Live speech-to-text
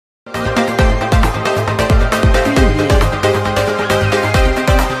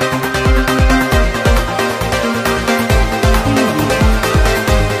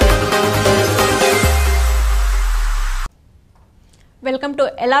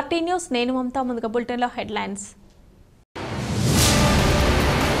LRT news నేను మమతా ముందుగా బులెటిన్లో హెడ్లైన్స్.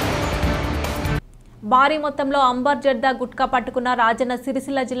 భారీ మొత్తంలో అంబర్ జర్దా గుట్కా పట్టుకున్న రాజన్న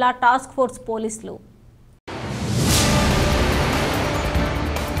సిరిసిల్ల జిల్లా టాస్క్ ఫోర్స్ పోలీసులు.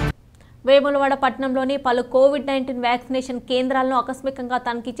 వేములవాడ పట్టణంలోని పలు కోవిడ్-19 వ్యాక్సినేషన్ కేంద్రాలను ఆకస్మికంగా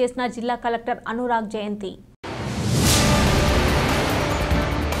తనిఖీ చేసిన జిల్లా కలెక్టర్ అనురాగ్ జయంతి.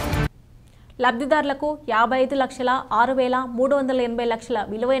 లబ్ధిదారులకు 55,06,380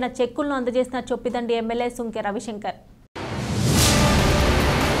 విలువైన చెక్కులను అందజేసిన చొప్పిదండి ఎమ్మెల్యే సుంకె రవిశంకర్.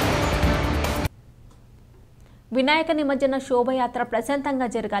 వినాయక నిమజ్జన శోభయాత్ర ప్రశాంతంగా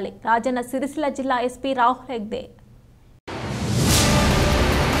జరగాలి. రాజన్న సిరిసిల్ల జిల్లా ఎస్పీ రాహుల్ హెగ్దే.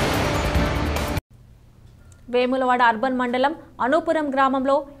 వేములవాడ అర్బన్ మండలం అనూపురం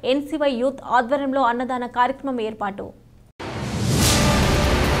గ్రామంలో ఎన్సీవై యూత్ ఆధ్వర్యంలో అన్నదాన కార్యక్రమం ఏర్పాటు.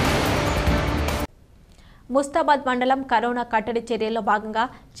 ముస్తాబాద్ మండలం కరోనా కట్టడి చర్యల్లో భాగంగా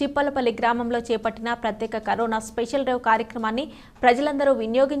చిప్పలపల్లి గ్రామంలో చేపట్టిన ప్రత్యేక కరోనా స్పెషల్ డ్రైవ్ కార్యక్రమాన్ని ప్రజలందరూ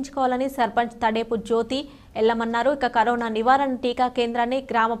వినియోగించుకోవాలని సర్పంచ్ తడేపు జ్యోతి ఎల్లమన్నారు. ఇక కరోనా నివారణ టీకా కేంద్రాన్ని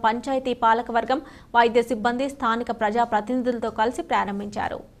గ్రామ పంచాయతీ పాలకవర్గం, వైద్య సిబ్బంది, స్థానిక ప్రజాప్రతినిధులతో కలిసి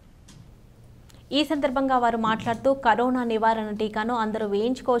ప్రారంభించారు. ఈ సందర్భంగా వారు మాట్లాడుతూ కరోనా నివారణ టీకాను అందరూ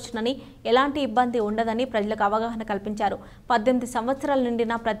వేయించుకోవచ్చునని, ఎలాంటి ఇబ్బంది ఉండదని ప్రజలకు అవగాహన కల్పించారు. 18 సంవత్సరాలు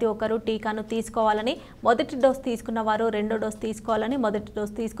నిండిన ప్రతి ఒక్కరూ టీకాను తీసుకోవాలని, మొదటి డోస్ తీసుకున్న వారు రెండో డోస్ తీసుకోవాలని, మొదటి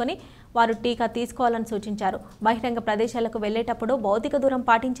డోస్ తీసుకొని వారు టీకా తీసుకోవాలని సూచించారు. బహిరంగ ప్రదేశాలకు వెళ్లేటప్పుడు భౌతిక దూరం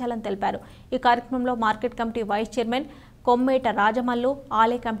పాటించాలని తెలిపారు. ఈ కార్యక్రమంలో market committee vice chairman కొమ్మేట Rajamallu,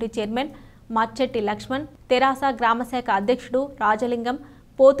 ఆలయ కమిటీ చైర్మన్ మచ్చెట్టి లక్ష్మణ్, తెరాస గ్రామశాఖ అధ్యక్షుడు రాజలింగం,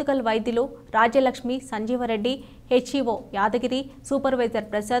 పోతుగల్ వైద్యులు రాజ్యలక్ష్మి, సంజీవరెడ్డి, హెచ్ఈఓ యాదగిరి, సూపర్వైజర్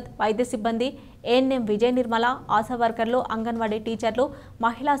ప్రసాద్, వైద్య సిబ్బంది, ఏఎన్ఎం విజయ నిర్మల, ఆశా వర్కర్లు, అంగన్వాడీ టీచర్లు,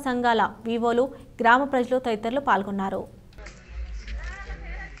 మహిళా సంఘాల వివోలు, గ్రామ ప్రజలు తదితరులు పాల్గొన్నారు.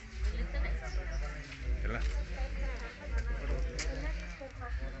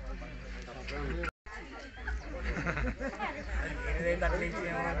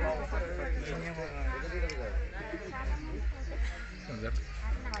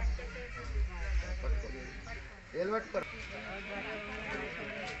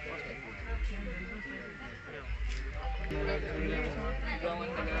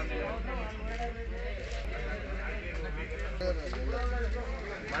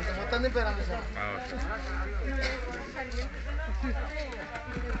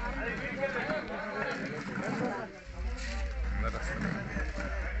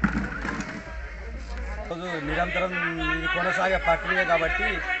 నిరంతరం ఇది కొనసాగే ప్రక్రియ కాబట్టి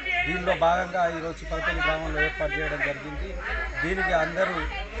దీనిలో భాగంగా ఈరోజు చిప్పలపల్లి గ్రామంలో ఏర్పాటు చేయడం జరిగింది. దీనికి అందరూ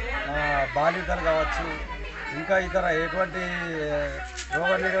బాలింతలు కావచ్చు, ఇంకా ఇతర ఎటువంటి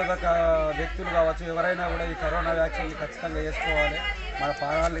రోగనిరోధక వ్యక్తులు కావచ్చు, ఎవరైనా కూడా ఈ కరోనా వ్యాక్సిన్ని ఖచ్చితంగా వేసుకోవాలి, మన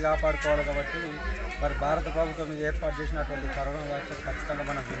ప్రాణాలను కాపాడుకోవాలి. కాబట్టి మరి భారత ప్రభుత్వం ఏర్పాటు చేసినటువంటి కరోనా వ్యాక్సిన్ ఖచ్చితంగా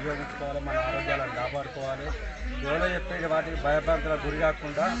మనం వినియోగించుకోవాలి, మన ఆరోగ్యాలను కాపాడుకోవాలి. ఎవరో చెప్పేది వాటికి భయభ్రాంతులకు గురి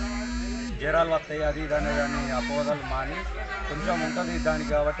కాకుండా జ్వరాలు వస్తాయి అది ఇది అనేదాన్ని అపోహలు మాని కొంచెం ఉంటుంది దానికి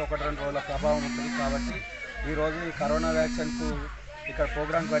కాబట్టి 1-2 రోజుల ప్రభావం ఉంటుంది. కాబట్టి ఈరోజు ఈ కరోనా వ్యాక్సిన్కు ఇక్కడ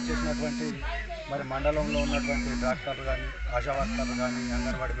ప్రోగ్రాంకి వచ్చేసినటువంటి మరి మండలంలో ఉన్నటువంటి డాక్టర్లు కానీ, ఆశా వర్కర్లు కానీ,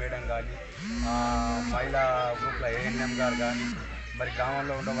 అంగన్వాడీ మేడం కానీ, మహిళా గ్రూప్ల ఏఎన్ఎం గారు కానీ, మరి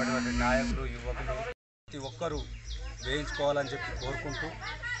గ్రామంలో ఉండబడినటువంటి నాయకులు, యువకులు ప్రతి ఒక్కరూ వేయించుకోవాలని చెప్పి కోరుకుంటూ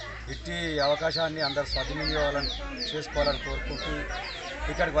ఇట్టి అవకాశాన్ని అందరూ సద్వినియోగాలను చేసుకోవాలని కోరుకుంటూ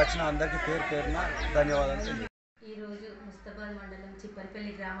ఇక్కడికి వచ్చిన అందరికీ పేరు పేరున ధన్యవాదాలు. ఈరోజు ముస్తాబాద్ మండలం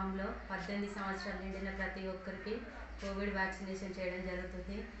చిప్పలపల్లి గ్రామంలో 18 సంవత్సరాలు నిండిన ప్రతి ఒక్కరికి కోవిడ్ వ్యాక్సినేషన్ చేయడం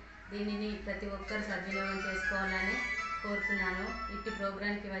జరుగుతుంది. దీనిని ప్రతి ఒక్కరు సద్వినియోగం చేసుకోవాలని కోరుతున్నాను. ఇట్టి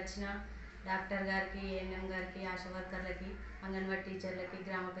ప్రోగ్రాంకి వచ్చిన డాక్టర్ గారికి, ఏఎన్ఎం గారికి, ఆశా వర్కర్లకి, అంగన్వాడీ టీచర్లకి,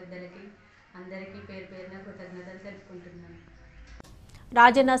 గ్రామ పెద్దలకి అందరికీ పేరు పేరున కృతజ్ఞతలు తెలుపుకుంటున్నాను.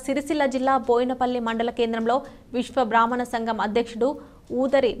 రాజన్న సిరిసిల్ల జిల్లా బోయినపల్లి మండల కేంద్రంలో విశ్వ బ్రాహ్మణ సంఘం అధ్యక్షుడు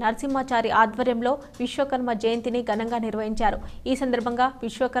ఊదరి నరసింహాచారి ఆధ్వర్యంలో విశ్వకర్మ జయంతిని ఘనంగా నిర్వహించారు. ఈ సందర్భంగా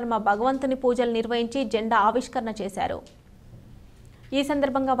విశ్వకర్మ భగవంతుని పూజలు నిర్వహించి జెండా ఆవిష్కరణ చేశారు. ఈ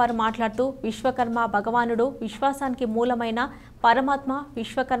సందర్భంగా వారు మాట్లాడుతూ విశ్వకర్మ భగవానుడు విశ్వాసానికి మూలమైన పరమాత్మ.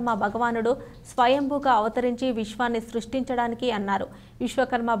 విశ్వకర్మ భగవానుడు స్వయంభూగా అవతరించి విశ్వాన్ని సృష్టించడానికి అన్నారు.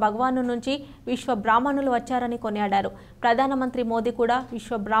 విశ్వకర్మ భగవాను నుంచి విశ్వ బ్రాహ్మణులు వచ్చారని కొనియాడారు. ప్రధానమంత్రి మోదీ కూడా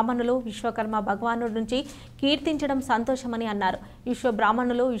విశ్వ బ్రాహ్మణులు విశ్వకర్మ భగవానుడి నుంచి కీర్తించడం సంతోషమని అన్నారు. విశ్వ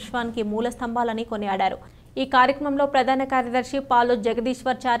బ్రాహ్మణులు విశ్వానికి మూల స్తంభాలని కొనియాడారు. ఈ కార్యక్రమంలో ప్రధాన కార్యదర్శి పాలు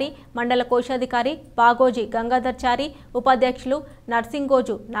జగదీశ్వర్చారి, మండల కోశాధికారి బాగోజీ గంగాధర్చారి, ఉపాధ్యక్షులు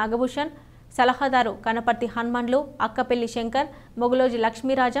నర్సింగోజు నాగభూషణ్, సలహాదారు కనపర్తి హనుమన్లు, అక్కపెల్లి శంకర్, మొగులోజి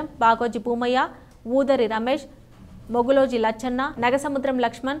లక్ష్మీరాజం, బాగోజీ భూమయ్య, ఊదరి రమేష్, మొగులోజి లచ్చన్న, నగసముద్రం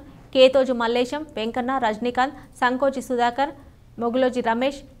లక్ష్మణ్, కేతోజు మల్లేశం, వెంకన్న, రజనీకాంత్, సంకోజి సుధాకర్, మొగులోజి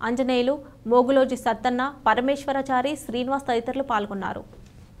రమేష్, ఆంజనేయులు, మోగులోజి సత్తన్న, పరమేశ్వరాచారి, శ్రీనివాస్ తదితరులు పాల్గొన్నారు.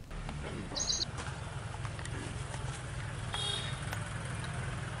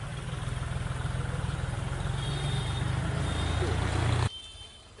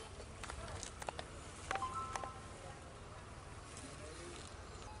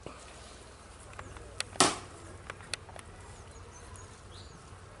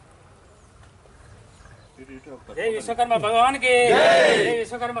 जय विश्वकर्मा भगवान की जय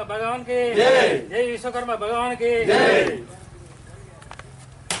विश्वकर्मा भगवान की जय विश्वकर्मा भगवान की जय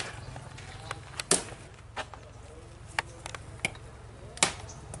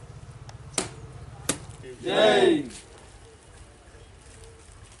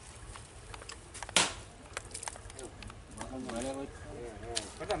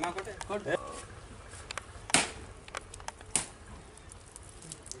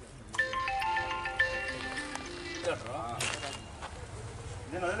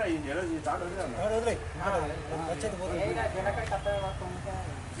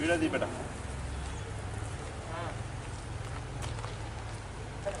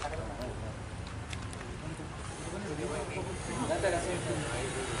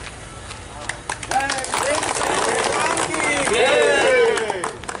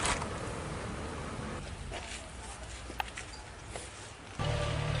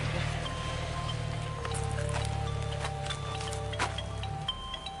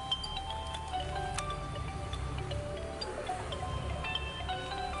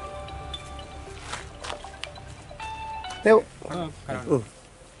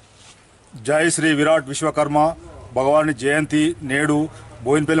జై శ్రీ విరాట్ విశ్వకర్మ భగవాని జయంతి నేడు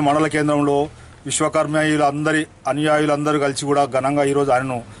బోయినపల్లి మండల కేంద్రంలో విశ్వకర్మయులందరి అనుయాయులందరూ కలిసి కూడా ఘనంగా ఈరోజు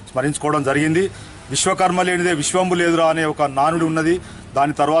ఆయనను స్మరించుకోవడం జరిగింది. విశ్వకర్మ లేనిదే విశ్వంబు లేదురా అనే ఒక నానుడి ఉన్నది.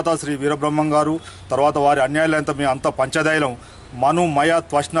 దాని తర్వాత శ్రీ వీరబ్రహ్మం గారు, తర్వాత వారి అన్యాయులంతా మీ అంత పంచదైలం మను మయ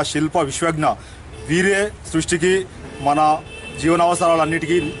త్వష్ణ శిల్ప విశ్వజ్ఞ వీరే సృష్టికి మన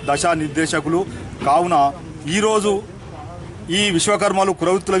జీవనావసరాలన్నిటికీ దశా నిర్దేశకులు. కావున ఈరోజు ఈ విశ్వకర్మలు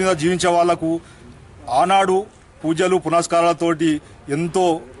కులవృత్తుల మీద జీవించే వాళ్లకు ఆనాడు పూజలు పునస్కారాలతోటి ఎంతో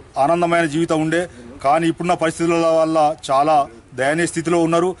ఆనందమైన జీవితం ఉండే. కానీ ఇప్పుడున్న పరిస్థితుల వల్ల చాలా దయనీయ స్థితిలో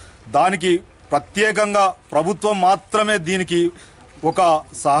ఉన్నారు. దానికి ప్రత్యేకంగా ప్రభుత్వం మాత్రమే దీనికి ఒక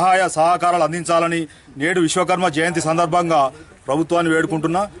సహాయ సహకారాలు అందించాలని నేడు విశ్వకర్మ జయంతి సందర్భంగా ప్రభుత్వాన్ని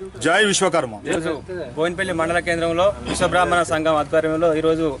వేడుకుంటున్నా. జై విశ్వకర్మ. ఈరోజు బోయినపల్లి మండల కేంద్రంలో విశ్వబ్రాహ్మణ సంఘం ఆధ్వర్యంలో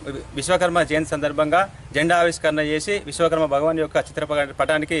ఈరోజు విశ్వకర్మ జయంతి సందర్భంగా జెండా ఆవిష్కరణ చేసి విశ్వకర్మ భగవాన్ యొక్క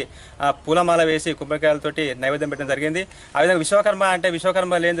చిత్రపటానికి పూలమాల వేసి కొబ్బరికాయలతోటి నైవేద్యం పెట్టడం జరిగింది. ఆ విధంగా విశ్వకర్మ అంటే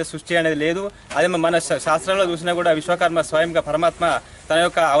విశ్వకర్మ లేని సృష్టి అనేది లేదు. అదే మన శాస్త్రంలో చూసినా కూడా విశ్వకర్మ స్వయంగా పరమాత్మ తన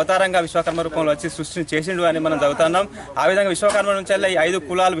యొక్క అవతారంగా విశ్వకర్మ రూపంలో వచ్చి సృష్టిని చేసిండు అని మనం చదువుతున్నాం. ఆ విధంగా విశ్వకర్మ నుంచి ఈ 5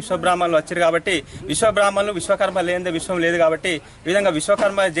 కులాలు విశ్వబ్రాహ్మణులు వచ్చారు కాబట్టి విశ్వబ్రాహ్మణులు విశ్వకర్మ లేనిదే విశ్వం లేదు కాబట్టి ఈ విధంగా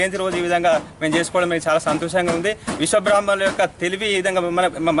విశ్వకర్మ జయంతి రోజు ఈ విధంగా మేము చేసుకోవడం మీకు చాలా సంతోషంగా ఉంది. విశ్వబ్రాహ్మణుల యొక్క తెలివి ఈ విధంగా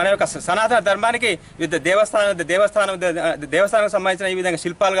మన యొక్క సనాతన ధర్మానికి దేవస్థానం సంబంధించిన ఈ విధంగా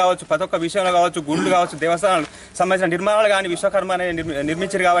శిల్పాలు కావచ్చు, ప్రతి ఒక్క విషయంలో కావచ్చు, గుళ్ళు కావచ్చు, దేవస్థానాలకు సంబంధించిన నిర్మాణాలు కానీ విశ్వకర్మ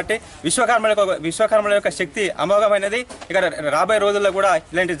నిర్మించారు కాబట్టి విశ్వకర్మల యొక్క శక్తి అమోఘమైనది. ఇక రాబోయే రోజుల్లో కూడా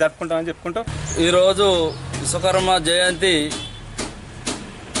ఇలాంటివి జరుపుకుంటామని చెప్పుకుంటూ ఈరోజు విశ్వకర్మ జయంతి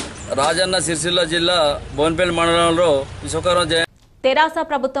రాజన్న సిరిసిల్ల జిల్లా బోయినపల్లి మండలంలో విశ్వకర్మ జయంతి. తెరాస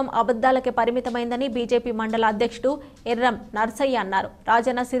ప్రభుత్వం అబద్దాలకే పరిమితమైందని బీజేపీ మండల అధ్యక్షుడు ఎర్రం నర్సయ్య అన్నారు.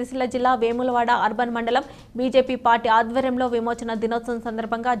 రాజన్న సిరిసిల్ల జిల్లా వేములవాడ అర్బన్ మండలం బీజేపీ పార్టీ ఆధ్వర్యంలో విమోచన దినోత్సవం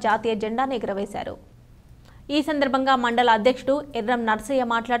సందర్భంగా జాతీయ జెండాను ఎగురవేశారు. ఈ సందర్భంగా మండల అధ్యక్షుడు ఎర్రం నర్సయ్య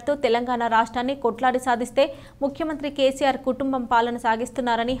మాట్లాడుతూ తెలంగాణ రాష్ట్రాన్ని కొట్లాడి సాధిస్తే ముఖ్యమంత్రి కేసీఆర్ కుటుంబం పాలన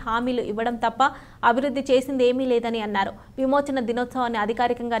సాగిస్తున్నారని, హామీలు ఇవ్వడం తప్ప అభివృద్ధి చేసింది ఏమీ లేదని అన్నారు. విమోచన దినోత్సవాన్ని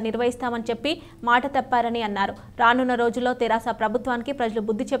అధికారికంగా నిర్వహిస్తామని చెప్పి మాట తప్పారని అన్నారు. రానున్న రోజుల్లో తెరాస ప్రభుత్వానికి ప్రజలు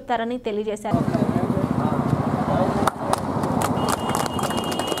బుద్ధి చెప్తారని తెలియజేశారు.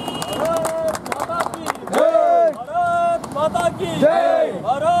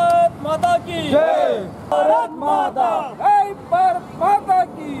 भारत माता की जय, भारत माता, जय भारत माता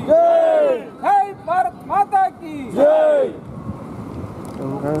की जय, जय भारत माता की जय.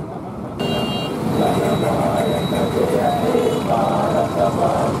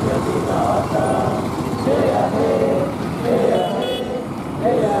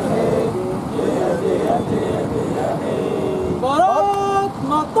 भारत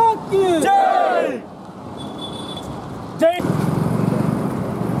माता की जय, जय.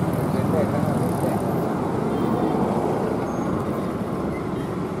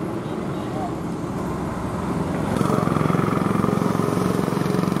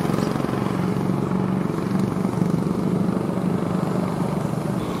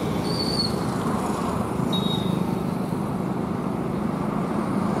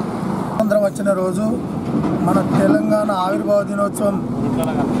 స్వాతంత్రం వచ్చిన రోజు మన తెలంగాణ ఆవిర్భావ దినోత్సవం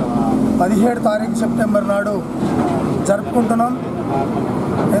 17 తారీఖు సెప్టెంబర్ నాడు జరుపుకుంటున్నాం.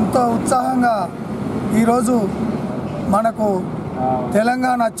 ఎంతో ఉత్సాహంగా ఈరోజు మనకు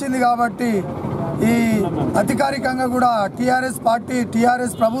తెలంగాణ వచ్చింది కాబట్టి ఈ అధికారికంగా కూడా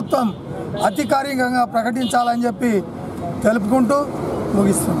టీఆర్ఎస్ ప్రభుత్వం అధికారికంగా ప్రకటించాలని చెప్పి తెలుపుకుంటూ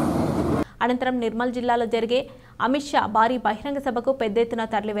ముగిస్తున్నాం. అనంతరం నిర్మల్ జిల్లాలో జరిగే అమిత్ షా భారీ బహిరంగ సభకు పెద్ద ఎత్తున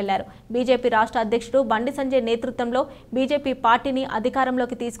తరలి వెళ్లారు. బీజేపీ రాష్ట్ర అధ్యక్షుడు బండి సంజయ్ నేతృత్వంలో బీజేపీ పార్టీని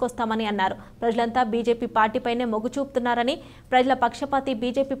అధికారంలోకి తీసుకొస్తామని అన్నారు. ప్రజలంతా బీజేపీ పార్టీపైనే మొగ్గు చూపుతున్నారని, ప్రజల పక్షపాతి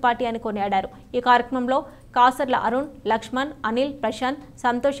బీజేపీ పార్టీ అని కొనియాడారు. ఈ కార్యక్రమంలో కాసర్ల అరుణ్, లక్ష్మణ్, అనిల్, ప్రశాంత్,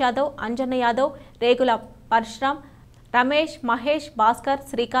 సంతోష్ యాదవ్, అంజన్న యాదవ్, రేగుల పరశురామ్, రమేష్, మహేష్, భాస్కర్,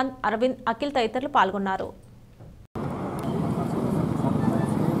 శ్రీకాంత్, అరవింద్, అఖిల్ తదితరులు పాల్గొన్నారు.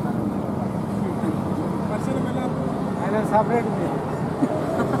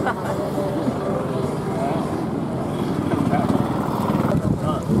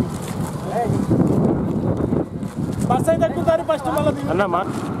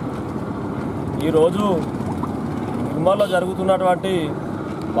 ఈరోజు నిర్మల్లో జరుగుతున్నటువంటి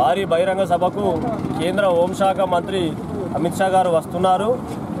భారీ బహిరంగ సభకు కేంద్ర హోంశాఖ మంత్రి అమిత్ షా గారు వస్తున్నారు.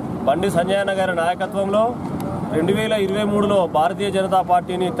 బండి సంజయ్ గారి నాయకత్వంలో 2023లో భారతీయ జనతా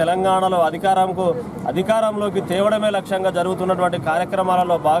పార్టీని తెలంగాణలో అధికారంలోకి తేవడమే లక్ష్యంగా జరుగుతున్నటువంటి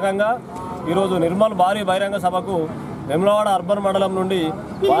కార్యక్రమాలలో భాగంగా ఈరోజు నిర్మల్ భారీ బహిరంగ సభకు వేములవాడ అర్బన్ మండలం నుండి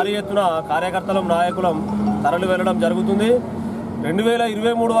భారీ ఎత్తున కార్యకర్తలం నాయకులం తరలి వెళ్లడం జరుగుతుంది.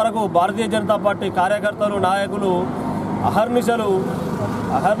 2023 వరకు భారతీయ జనతా పార్టీ కార్యకర్తలు నాయకులు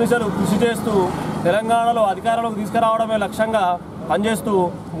అహర్నిశలు కృషి చేస్తూ తెలంగాణలో అధికారంలోకి తీసుకురావడమే లక్ష్యంగా పనిచేస్తూ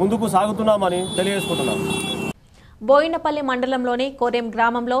ముందుకు సాగుతున్నామని తెలియజేసుకుంటున్నాం. బోయినపల్లి మండలంలోని కోరెం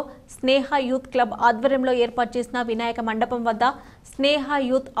గ్రామంలో స్నేహ యూత్ క్లబ్ ఆధ్వర్యంలో ఏర్పాటు చేసిన వినాయక మండపం వద్ద స్నేహ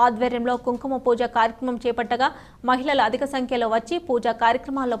యూత్ ఆధ్వర్యంలో కుంకుమ పూజ కార్యక్రమం చేపట్టగా మహిళలు అధిక సంఖ్యలో వచ్చి పూజా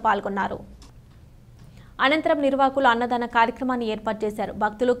కార్యక్రమాల్లో పాల్గొన్నారు. అనంతరం నిర్వాహకులు అన్నదాన కార్యక్రమాన్ని ఏర్పాటు చేశారు.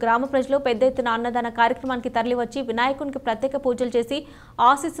 భక్తులు, గ్రామ ప్రజలు పెద్ద ఎత్తున అన్నదాన కార్యక్రమానికి తరలివచ్చి వినాయకునికి ప్రత్యేక పూజలు చేసి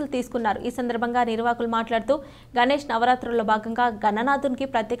ఆశీస్సులు తీసుకున్నారు. ఈ సందర్భంగా నిర్వాహకులు మాట్లాడుతూ గణేష్ నవరాత్రుల్లో భాగంగా గణనాథునికి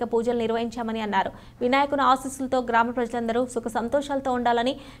ప్రత్యేక పూజలు నిర్వహించామని అన్నారు. వినాయకుని ఆశీస్సులతో గ్రామ ప్రజలందరూ సుఖ సంతోషాలతో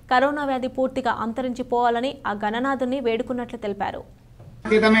ఉండాలని, కరోనా వ్యాధి పూర్తిగా అంతరించిపోవాలని ఆ గణనాథుని వేడుకున్నట్లు తెలిపారు.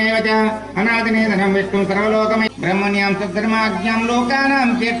 అనాదినేదనం విష్ణు సర్వలోకమే బ్రహ్మణ్యం సద్ధర్మాజ్ఞం లోకానాం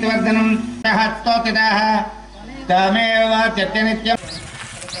కీర్తివర్ధనం స్తోతిదాః తమేవ చత్యనిత్యం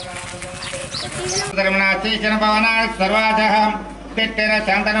ధర్మనాశీచన పవనాః సర్వాజః తిట్టేర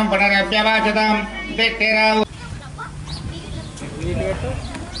శాంతనం పునరప్యవాచతాం తిట్టేర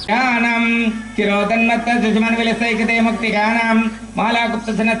జ్ఞానం చిరోదన్మత్త సుషమన్ విలసైకతే ముక్తిగానాం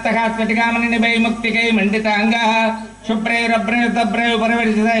మాలాగుప్తసనత్తః స్ఫటికామణి నిభై ముక్తికై మండితాంగః శుభ్రైరభ్రయుతభ్రయు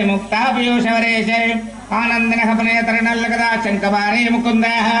పరివర్జితై ముక్తాపయోషవరేశై ఆనందినః పునేతరణల్లకదా శంకమానే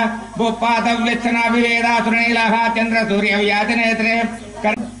ముకుందాః భూపాతవ్యచ్చనాభివేదాసురనీలాః చంద్రసూర్యవ్యాతినేత్రే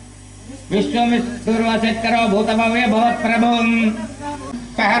విశ్వమిస్తుర్వశక్కరో భూతభవే భవత్ప్రభుం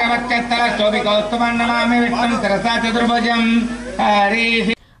కహరవచ్చత్తర శోభికౌస్తుమన్నమామి విష్ణుం శిరసా చతుర్భుజం హరి.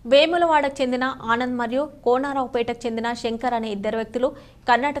 వేములవాడకు చెందిన ఆనంద్ మరియు కోనారావుపేటకు చెందిన శంకర్ అనే ఇద్దరు వ్యక్తులు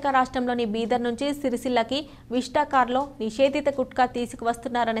కర్ణాటక రాష్ట్రంలోని బీదర్ నుంచి సిరిసిల్లకి విస్టా కార్లో నిషేధిత గుట్కా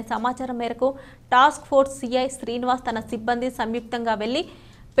తీసుకువస్తున్నారనే సమాచారం మేరకు టాస్క్ ఫోర్స్ సిఐ శ్రీనివాస్ తన సిబ్బంది సంయుక్తంగా వెళ్లి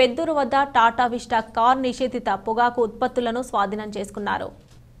పెద్దూరు వద్ద టాటా విస్టా కార్ నిషేధిత పొగాకు ఉత్పత్తులను స్వాధీనం చేసుకున్నారు.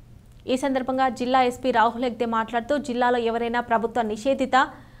 ఈ సందర్భంగా జిల్లా ఎస్పీ రాహుల్ హెగ్దే మాట్లాడుతూ జిల్లాలో ఎవరైనా ప్రభుత్వ నిషేధిత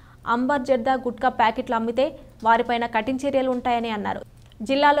అంబర్ జర్దా గుట్కా ప్యాకెట్లు అమ్మితే వారిపైన కఠిన చర్యలు ఉంటాయని అన్నారు.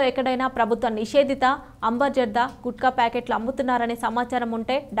 జిల్లాలో ఎక్కడైనా ప్రభుత్వ నిషేధిత అంబర్ జర్దా గుట్కా ప్యాకెట్లు అమ్ముతున్నారనే సమాచారం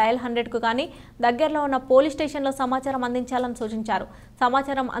ఉంటే డయల్ 100కు కానీ దగ్గరలో ఉన్న పోలీస్ స్టేషన్లో సమాచారం అందించాలని సూచించారు.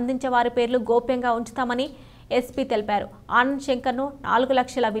 సమాచారం అందించే వారి పేర్లు గోప్యంగా ఉంచుతామని ఎస్పీ తెలిపారు. ఆనంద్ శంకర్ను 4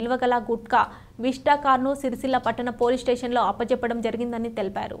 లక్షల విలువ గల గుట్కా విస్టా కార్ను సిరిసిల్ల పట్టణ పోలీస్ స్టేషన్లో అప్పచెప్పడం జరిగిందని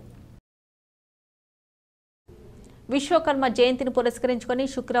తెలిపారు. విశ్వకర్మ జయంతిని పురస్కరించుకొని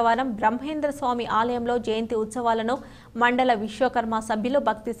శుక్రవారం బ్రహ్మేంద్ర స్వామి ఆలయంలో జయంతి ఉత్సవాలను మండల విశ్వకర్మ సభ్యులు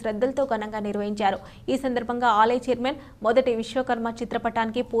భక్తి శ్రద్ధలతో ఘనంగా నిర్వహించారు. ఈ సందర్భంగా ఆలయ చైర్మన్ మొదటి విశ్వకర్మ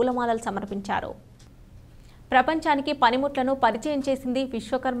చిత్రపటానికి పూలమాలలు సమర్పించారు. ప్రపంచానికి పనిముట్లను పరిచయం చేసింది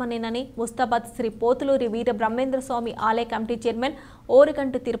విశ్వకర్మనేనని ముస్తాబాద్ శ్రీ పోతులూరి వీర బ్రహ్మేంద్ర స్వామి ఆలయ కమిటీ చైర్మన్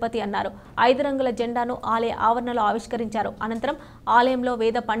ఓరిగంటు తిరుపతి అన్నారు. 5 రంగుల జెండాను ఆలయ ఆవరణలో ఆవిష్కరించారు. అనంతరం ఆలయంలో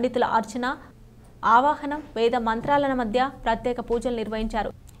వేద పండితుల అర్చన, ఆవాహనం, వేద మంత్రాల మధ్య ప్రత్యేక పూజలు నిర్వహించారు.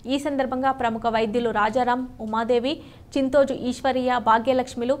 ఈ సందర్భంగా ప్రముఖ వైద్యులు రాజారాం, ఉమాదేవి, చింతోజు ఈశ్వరీయ,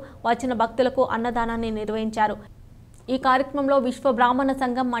 భాగ్యలక్ష్మిలు వచ్చిన భక్తులకు అన్నదానాన్ని నిర్వహించారు. ఈ కార్యక్రమంలో విశ్వ బ్రాహ్మణ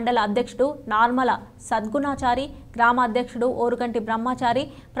సంఘం మండల అధ్యక్షుడు నార్మల సద్గుణాచారి, గ్రామ అధ్యక్షుడు ఓరుగంటి బ్రహ్మచారి,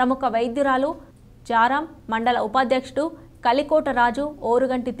 ప్రముఖ వైద్యురాలు జారాం, మండల ఉపాధ్యక్షుడు కలికోట రాజు,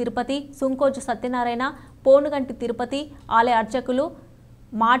 ఓరుగంటి తిరుపతి, సుంకోజు సత్యనారాయణ, పోనుగంటి తిరుపతి, ఆలయ అర్చకులు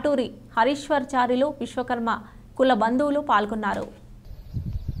మాటూరి హరీశ్వర్చార్యులు, విశ్వకర్మ కుల బంధువులు పాల్గొన్నారు.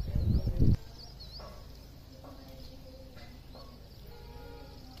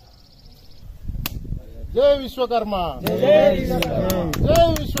 जय विश्वकर्मा, जय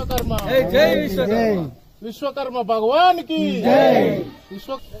विश्वकर्मा, जय विश्वकर्मा, विश्वकर्मा भगवान की जय।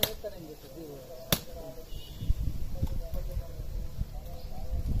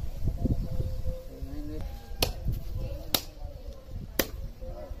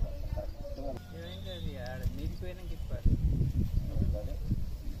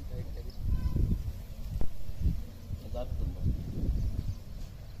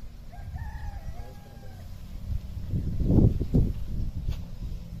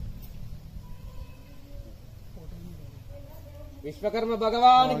 विश्वकर्मा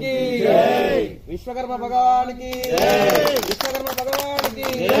भगवान की जय, विश्वकर्मा भगवान की जय, विश्वकर्मा भगवान की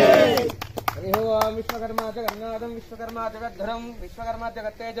जय। हरि ओम। विश्वकर्मा जगन्नाथं, विश्वकर्मा जगद्धरं, विश्वकर्मा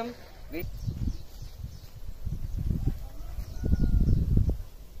जगत्तेजं।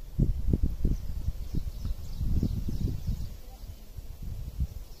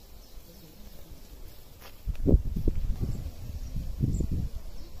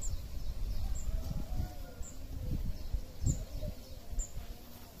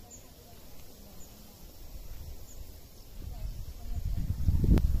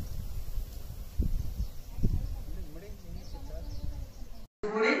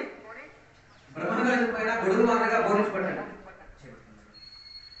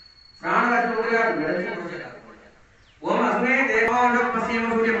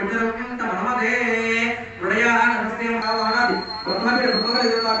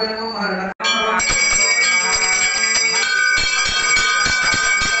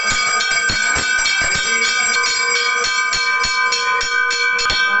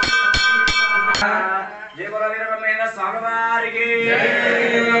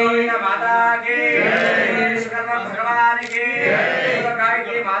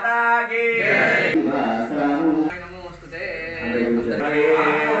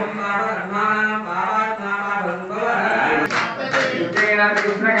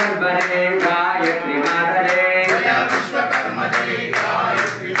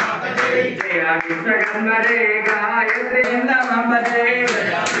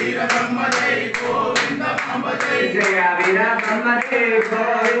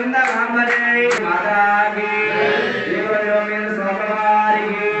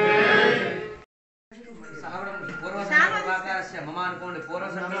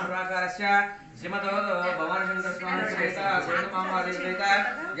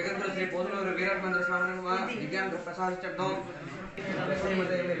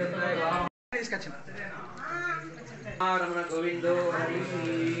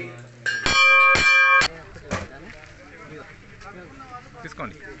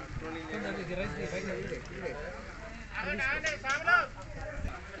 తీసుకోండి.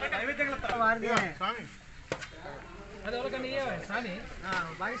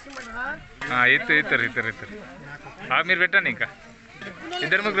 ఇద్దరు మీరు పెట్టండి, ఇంకా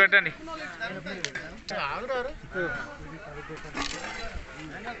ఇద్దరు ముగ్గురు పెట్టండి.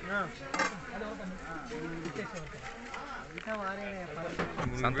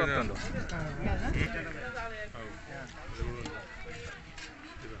 సంతోషంలో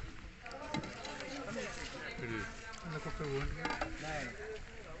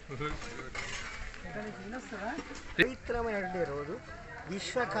పవిత్రమైనటువంటి రోజు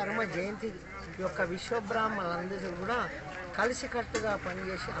విశ్వకర్మ జయంతి యొక్క విశ్వబ్రాహ్మణులందరూ కూడా కలిసికట్టుగా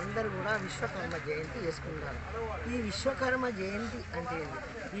పనిచేసి అందరూ కూడా విశ్వకర్మ జయంతి చేసుకుంటారు. ఈ విశ్వకర్మ జయంతి అంటే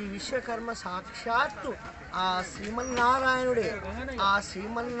ఈ విశ్వకర్మ సాక్షాత్తు ఆ శ్రీమన్నారాయణుడే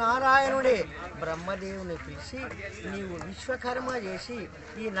బ్రహ్మదేవుని పిలిచి నీవు విశ్వకర్మ చేసి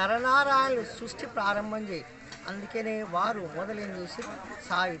ఈ నరనారాయణులు సృష్టి ప్రారంభం చేయి. అందుకనే వారు మొదలేం చేసి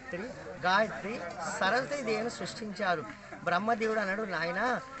సావిత్రి, గాయత్రి, సరస్వతీదేవిని సృష్టించారు. బ్రహ్మదేవుడు అన్నాడు, నాయన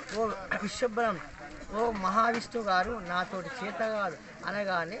ఓ మహావిష్ణువు గారు నాతోటి చేత కాదు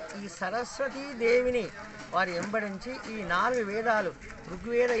అనగానే ఈ సరస్వతీదేవిని వారు వెంబడించి ఈ 4 వేదాలు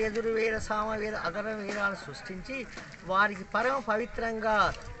ఋగ్వేద, యజుర్వేద, సామవేద, అధర్వ వేదాలను సృష్టించి వారికి పరమ పవిత్రంగా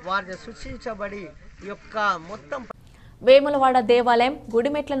వారిని సృష్టించబడి యొక్క మొత్తం వేములవాడ దేవాలయం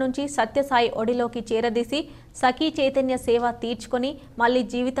గుడిమెట్ల నుంచి సత్యసాయి ఒడిలోకి చేరదీసి సఖీ చైతన్య సేవ తీర్చుకొని మళ్లీ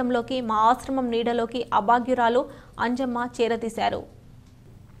జీవితంలోకి మా ఆశ్రమం నీడలోకి అభాగ్యురాలు అంజమ్మ చేరదీశారు.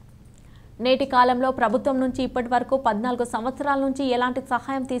 నేటి కాలంలో ప్రభుత్వం నుంచి ఇప్పటి వరకు 14 సంవత్సరాల నుంచి ఎలాంటి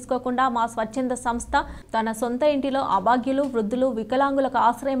సహాయం తీసుకోకుండా మా స్వచ్ఛంద సంస్థ తన సొంత ఇంటిలో అభాగ్యులు, వృద్ధులు, వికలాంగులకు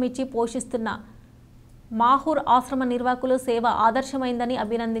ఆశ్రయం ఇచ్చి పోషిస్తున్న మాహూర్ ఆశ్రమ నిర్వాహకులు సేవ ఆదర్శమైందని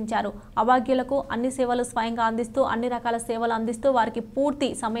అభినందించారు. అభాగ్యులకు అన్ని సేవలు స్వయంగా అందిస్తూ అన్ని రకాల సేవలు అందిస్తూ వారికి పూర్తి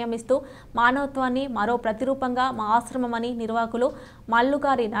సమయం ఇస్తూ మానవత్వాన్ని మరో ప్రతిరూపంగా మా ఆశ్రమమని నిర్వాహకులు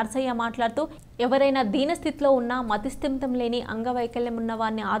మల్లుగారి నర్సయ్య మాట్లాడుతూ ఎవరైనా దీనస్థితిలో ఉన్న మతిస్థిమితం లేని అంగవైకల్యం ఉన్న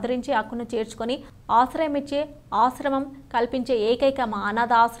వారిని ఆదరించి హక్కును చేర్చుకొని ఆశ్రయమిచ్చే ఆశ్రమం కల్పించే ఏకైక మా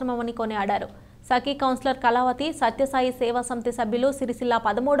అనాథ ఆశ్రమమని కొనియాడారు. సఖీ కౌన్సిలర్ కళావతి, సత్యసాయి సేవా సమితి సభ్యులు, సిరిసిల్ల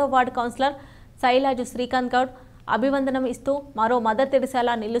 13వ వార్డు కౌన్సిలర్ శైలాజు శ్రీకాంత్ గౌడ్ అభివందనం ఇస్తూ మరో మదర్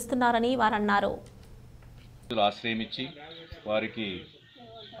తెరిసేలా నిలుస్తున్నారని వారన్నారు. ఆశ్రయం ఇచ్చి వారికి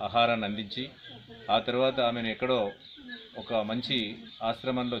ఆహారాన్ని అందించి ఆ తర్వాత ఆమెను ఎక్కడో ఒక మంచి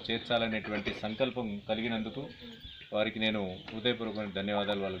ఆశ్రమంలో చేర్చాలనేటువంటి సంకల్పం కలిగినందుకు వారికి నేను హృదయపూర్వకమైన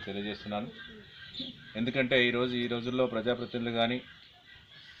ధన్యవాదాలు వాళ్ళకి తెలియజేస్తున్నాను. ఎందుకంటే ఈ రోజుల్లో ప్రజాప్రతినిధులు కానీ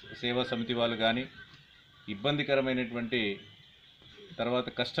సేవా సమితి వాళ్ళు కానీ ఇబ్బందికరమైనటువంటి తర్వాత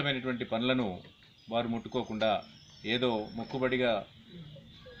కష్టమైనటువంటి పనులను వారు ముట్టుకోకుండా ఏదో మొక్కుబడిగా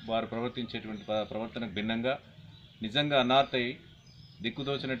వారు ప్రవర్తించేటువంటి ప్రవర్తనకు భిన్నంగా నిజంగా అనాథై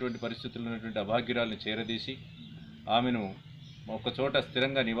దిక్కుదోచినటువంటి పరిస్థితుల్లో ఉన్నటువంటి అభాగ్యురాలను చేరదీసి ఆమెను ఒకచోట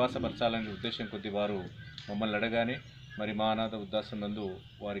స్థిరంగా నివాసపరచాలనే ఉద్దేశం కొద్ది వారు మమ్మల్ని అడగానే మరి మా అనాథ ఉద్దాసం నందు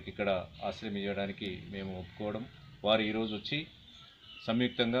వారికి ఇక్కడ ఆశ్రయం ఇవ్వడానికి మేము ఒప్పుకోవడం, వారు ఈరోజు వచ్చి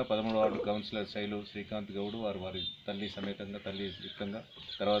సంయుక్తంగా 13వ వార్డు కౌన్సిలర్ శైలు శ్రీకాంత్ గౌడ్ వారి తల్లి సమేతంగా తల్లి యుక్తంగా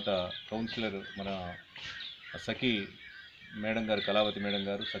తర్వాత కౌన్సిలర్ మన సఖీ మేడం గారు, కళావతి మేడం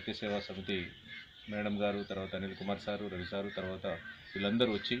గారు, సత్యసేవా సమితి మేడం గారు, తర్వాత అనిల్ కుమార్ సారు, రవి సారు, తర్వాత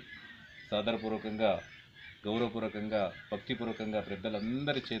వీళ్ళందరూ వచ్చి సాదరపూర్వకంగా గౌరవపూర్వకంగా భక్తిపూర్వకంగా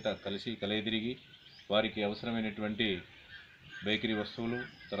పెద్దలందరి చేత కలిసి కలయిదిరిగి వారికి అవసరమైనటువంటి బేకరీ వస్తువులు,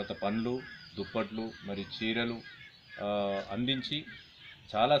 తర్వాత పండ్లు, దుప్పట్లు, మరి చీరలు అందించి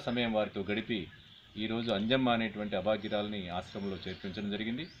చాలా సమయం వారితో గడిపి ఈరోజు అంజమ్మ అనేటువంటి అభాగ్యురాలని ఆశ్రమంలో చేర్పించడం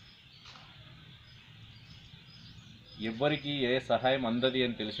జరిగింది. ఎవ్వరికి ఏ సహాయం అందది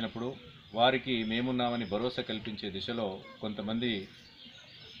అని తెలిసినప్పుడు వారికి మేమున్నామని భరోసా కల్పించే దిశలో కొంతమంది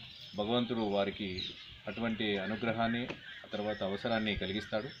భగవంతుడు వారికి అటువంటి అనుగ్రహాన్ని తర్వాత అవసరాన్ని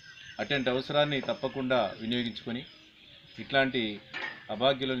కలిగిస్తాడు. అటువంటి అవసరాన్ని తప్పకుండా వినియోగించుకొని ఇట్లాంటి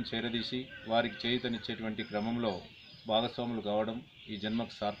అభాగ్యులను చేరదీసి వారికి చేయూతనిచ్చేటువంటి క్రమంలో భాగస్వాములు కావడం ఈ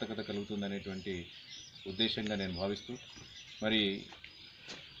జన్మకు సార్థకత కలుగుతుందనేటువంటి ఉద్దేశంగా నేను భావిస్తూ మరి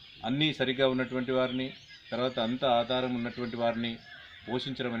అన్నీ సరిగ్గా ఉన్నటువంటి వారిని తర్వాత అంత ఆధారం ఉన్నటువంటి వారిని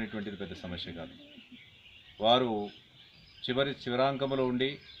పోషించడం అనేటువంటిది పెద్ద సమస్య కాదు. వారు చివరాంకంలో ఉండి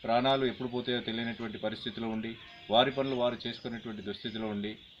ప్రాణాలు ఎప్పుడు పోతాయో తెలియనటువంటి పరిస్థితిలో ఉండి వారి పనులు వారు చేసుకునేటువంటి దుస్థితిలో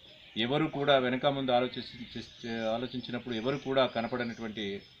ఉండి ఎవరు కూడా వెనక ముందు ఆలోచించినప్పుడు ఎవరు కూడా కనపడనటువంటి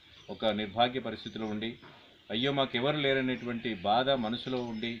ఒక నిర్భాగ్య పరిస్థితిలో ఉండి అయ్యో మాకెవరు లేరనేటువంటి బాధ మనసులో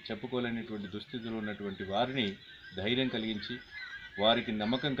ఉండి చెప్పుకోలేనటువంటి దుస్థితిలో ఉన్నటువంటి వారిని ధైర్యం కలిగించి వారికి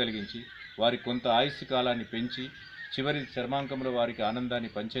నమ్మకం కలిగించి వారి కొంత ఆయుస్సు కాలాన్ని పెంచి చివరి చర్మాంకంలో వారికి ఆనందాన్ని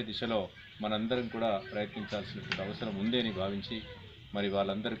పంచే దిశలో మనందరం కూడా ప్రయత్నించాల్సినటువంటి అవసరం ఉంది అని భావించి మరి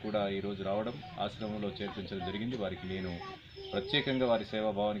వాళ్ళందరూ కూడా ఈరోజు రావడం ఆశ్రమంలో చేర్పించడం జరిగింది. వారికి నేను ప్రత్యేకంగా వారి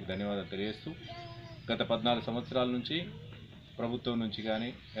సేవాభావానికి ధన్యవాదాలు తెలియజేస్తూ గత 14 సంవత్సరాల నుంచి ప్రభుత్వం నుంచి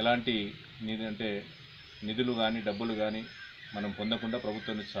కానీ ఎలాంటి నిధులు కానీ డబ్బులు కానీ మనం పొందకుండా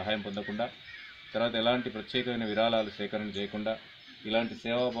ప్రభుత్వం నుంచి సహాయం పొందకుండా తర్వాత ఎలాంటి ప్రత్యేకమైన విరాళాలు సేకరణ చేయకుండా ఇలాంటి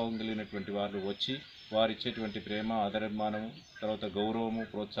సేవాభావం కలిగినటువంటి వారు వచ్చి వారు ఇచ్చేటువంటి ప్రేమ ఆదరమానము తర్వాత గౌరవము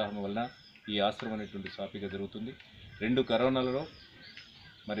ప్రోత్సాహం వలన ఈ ఆశ్రమం అనేటువంటి సాపిగా జరుగుతుంది. 2 కరోనాలలో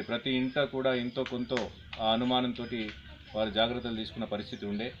మరి ప్రతి ఇంట కూడా ఎంతో కొంత ఆ అనుమానంతో వారు జాగ్రత్తలు తీసుకున్న పరిస్థితి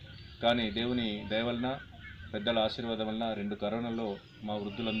ఉండే, కానీ దేవుని దయ వలన పెద్దల ఆశీర్వాదం వలన 2 కరోనాల్లో మా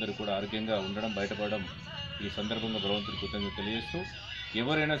వృద్ధులందరూ కూడా ఆరోగ్యంగా ఉండడం బయటపడడం ఈ సందర్భంగా భగవంతుడి కృతజ్ఞతలు తెలియజేస్తూ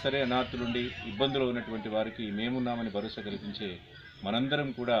ఎవరైనా సరే అనాథులుండి ఇబ్బందులు ఉన్నటువంటి వారికి మేమున్నామని భరోసా కల్పించే మనందరం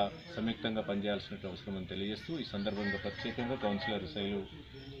కూడా సంయుక్తంగా పనిచేయాల్సిన అవసరం అని తెలియజేస్తూ ఈ సందర్భంగా ప్రత్యేకంగా కౌన్సిలర్ శైలు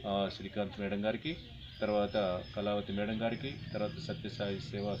శ్రీకాంత్ మేడం గారికి తర్వాత కళావతి మేడం గారికి తర్వాత సత్యసాయి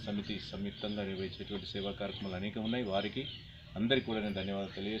సేవా సమితి సంయుక్తంగా నిర్వహించేటువంటి సేవా కార్యక్రమాలు అనేకం ఉన్నాయి. వారికి అందరికీ కూడా నేను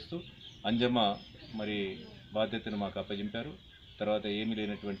ధన్యవాదాలు తెలియజేస్తూ అంజమ్మ మరి బాధ్యతను మాకు అప్పగింపారు. తర్వాత ఏమీ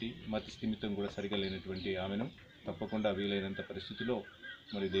లేనటువంటి మతి స్థిమితం కూడా సరిగా లేనటువంటి ఆమెను తప్పకుండా వీలైనంత పరిస్థితిలో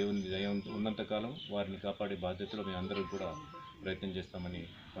మరి దేవుని దయ ఉన్నంతకాలం వారిని కాపాడే బాధ్యతలో మేము అందరం కూడా ప్రయత్నం చేస్తామని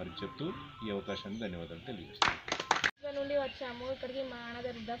వారికి చెప్తూ ఈ అవకాశాన్ని ధన్యవాదాలు తెలియజేస్తాం. నుండి వచ్చాము ఇక్కడికి మా అనాథ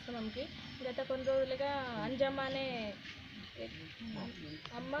వృద్ధాశ్రమంకి. గత కొన్ని రోజులుగా అంజమ్మ అనే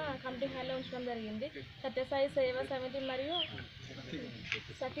అమ్మ కమిటీ హాల్లో ఉంచడం జరిగింది. సత్యసాయి సేవా సమితి మరియు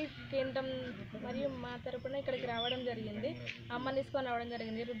సఖీ కేంద్రం మరియు మా తరపున ఇక్కడికి రావడం జరిగింది. అమ్మని తీసుకొని రావడం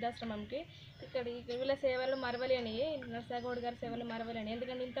జరిగింది వృద్ధాశ్రమంకి. వీళ్ళ సేవలు మరవలేని, నర్సాగౌడ్ గారి సేవలు మరవలేని.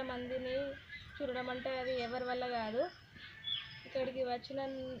 ఎందుకంటే ఇంతమందిని చూడడం అంటే అది ఎవరి వల్ల కాదు. ఇక్కడికి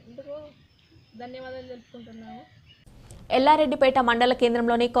వచ్చినందుకు ధన్యవాదాలు తెలుపుకుంటున్నాము. ఎల్లారెడ్డిపేట మండల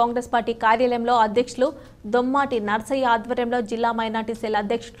కేంద్రంలోని కాంగ్రెస్ పార్టీ కార్యాలయంలో అధ్యక్షులు దొమ్మాటి నర్సయ్య ఆధ్వర్యంలో జిల్లా మైనార్టీ సెల్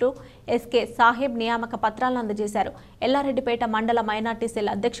అధ్యక్షులు ఎస్కే సాహెబ్ నియామక పత్రాలను అందజేశారు. ఎల్లారెడ్డిపేట మండల మైనార్టీ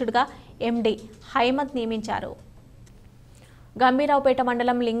సెల్ అధ్యక్షుడిగా ఎండి హైమద్ నియమించారు. గంభీరావుపేట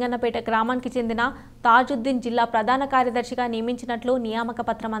మండలం లింగన్నపేట గ్రామానికి చెందిన తాజుద్దీన్ జిల్లా ప్రధాన కార్యదర్శిగా నియమించినట్లు నియామక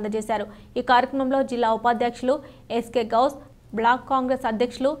పత్రం అందజేశారు. ఈ కార్యక్రమంలో జిల్లా ఉపాధ్యక్షులు ఎస్కే గౌస్, బ్లాక్ కాంగ్రెస్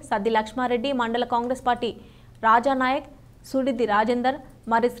అధ్యక్షులు సద్ది లక్ష్మారెడ్డి, మండల కాంగ్రెస్ పార్టీ రాజానాయక్, సుడిది రాజేందర్,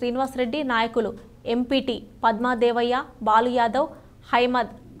 మరి శ్రీనివాసరెడ్డి, నాయకులు ఎంపీటీ పద్మాదేవయ్య, బాలు యాదవ్,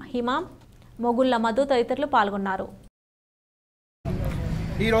 హైమద్ హిమాం, మొగుళ్ల మధు తదితరులు పాల్గొన్నారు.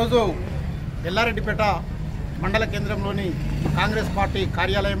 ఈరోజు ఎల్లారెడ్డిపేట మండల కేంద్రంలోని కాంగ్రెస్ పార్టీ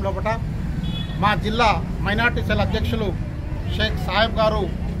కార్యాలయం లోపల మా జిల్లా మైనార్టీ సెల్ అధ్యక్షులు షేక్ సాహెబ్ గారు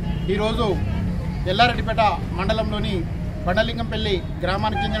ఈరోజు ఎల్లారెడ్డిపేట మండలంలోని బండలింగంపల్లి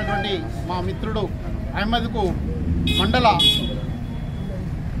గ్రామానికి చెందినటువంటి మా మిత్రుడు అహ్మద్కు మండల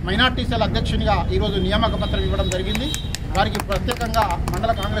మైనార్టీ సెల్ అధ్యక్షునిగా ఈరోజు నియామక పత్రం ఇవ్వడం జరిగింది. వారికి ప్రత్యేకంగా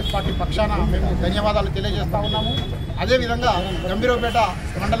మండల కాంగ్రెస్ పార్టీ పక్షాన మేము ధన్యవాదాలు తెలియజేస్తా ఉన్నాము. అదేవిధంగా గంభీరావుపేట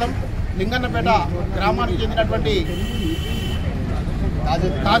మండలం లింగన్నపేట గ్రామానికి చెందినటువంటి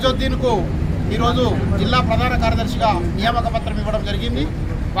తాజుద్దీన్కు ఈరోజు జిల్లా ప్రధాన కార్యదర్శిగా నియామక పత్రం ఇవ్వడం జరిగింది.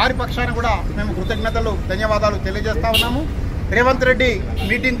 వారి పక్షాన కూడా మేము కృతజ్ఞతలు ధన్యవాదాలు తెలియజేస్తా ఉన్నాము. రేవంత్ రెడ్డి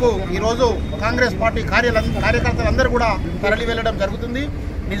మీటింగ్కు ఈరోజు కాంగ్రెస్ పార్టీ కార్యకర్తలందరూ కూడా తరలి వెళ్ళడం జరుగుతుంది.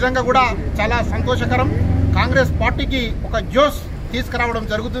 నిజంగా కూడా చాలా సంతోషకరం. కాంగ్రెస్ పార్టీకి ఒక జోష్ తీసుకురావడం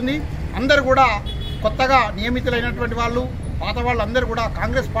జరుగుతుంది. అందరూ కూడా కొత్తగా నియమితులైనటువంటి వాళ్ళు, పాత వాళ్ళు అందరూ కూడా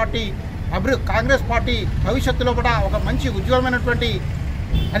కాంగ్రెస్ పార్టీ భవిష్యత్తులో కూడా ఒక మంచి ఉజ్వలమైనటువంటి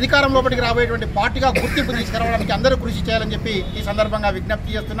అధికారం లోపలికి రాబోయేటువంటి పార్టీగా గుర్తింపు తీసుకురావడానికి అందరూ కృషి చేయాలని చెప్పి ఈ సందర్భంగా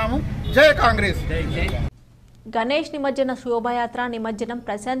విజ్ఞప్తి చేస్తున్నాము. జై కాంగ్రెస్. గణేష్ నిమజ్జన శోభాయాత్ర నిమజ్జనం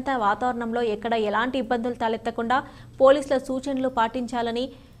ప్రశాంత వాతావరణంలో ఎక్కడ ఎలాంటి ఇబ్బందులు తలెత్తకుండా పోలీసుల సూచనలు పాటించాలని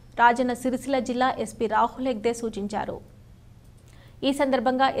రాజన్న సిరిసిల్ల జిల్లా ఎస్పీ రాహుల్ హెగ్దే సూచించారు. ఈ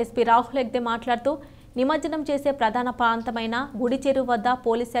సందర్భంగా ఎస్పీ రాహుల్ హెగ్దే మాట్లాడుతూ నిమజ్జనం చేసే ప్రధాన ప్రాంతమైన గుడి చెరువు వద్ద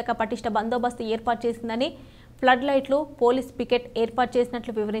పోలీస్ శాఖ పటిష్ట బందోబస్తు ఏర్పాటు చేసిందని, ఫ్లడ్ లైట్లు, పోలీస్ పికెట్ ఏర్పాటు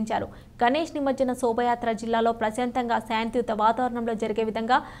చేసినట్లు వివరించారు. గణేష్ నిమజ్జన శోభయాత్ర జిల్లాలో ప్రశాంతంగా శాంతియుత వాతావరణంలో జరిగే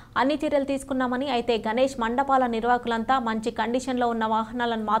విధంగా అన్ని చర్యలు తీసుకున్నామని, అయితే గణేష్ మండపాల నిర్వాహకులంతా మంచి కండిషన్లో ఉన్న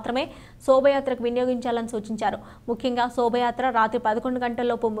వాహనాలను మాత్రమే శోభయాత్రకు వినియోగించాలని సూచించారు. ముఖ్యంగా శోభయాత్ర రాత్రి 11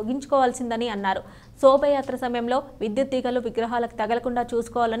 గంటలలోపు ముగించుకోవాల్సిందని అన్నారు. శోభయాత్ర సమయంలో విద్యుత్ తీగలు విగ్రహాలకు తగలకుండా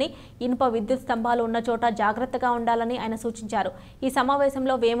చూసుకోవాలని, ఇనుప విద్యుత్ స్తంభాలు ఉన్న చోట జాగ్రత్తగా ఉండాలని ఆయన సూచించారు. ఈ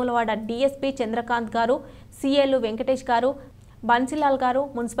సమావేశంలో వేములవాడ డీఎస్పీ చంద్రకాంత్ గారు, సిఏలు వెంకటేష్ గారు, బన్సిలాల్ గారు,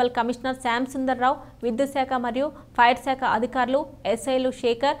 మున్సిపల్ కమిషనర్ శ్యామ్ సుందర్ రావు, విద్యుత్ శాఖ మరియు ఫైర్ శాఖ అధికారులు, ఎస్ఐలు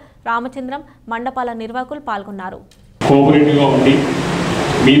శేఖర్, రామచంద్రం, మండపాల నిర్వాహకులు పాల్గొన్నారు. కోఆపరేటివ్గా ఉండి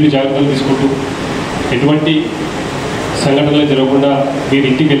మీరు జాగ్రత్తలు తీసుకుంటూ ఎటువంటి సంఘటనలు జరగకుండా మీరు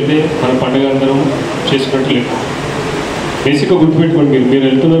ఇంటికి వెళ్తే మన పండుగ అందరం చేసుకున్నట్టు లేదు. బేసిక్గా గుర్తుపెట్టుకోండి, మీరు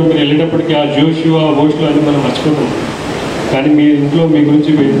వెళ్తున్నారు, మీరు వెళ్ళేటప్పటికీ ఆ జోష్ ఆ ఓషులు అని మనం మర్చిపోతాం. కానీ మీ ఇంట్లో మీ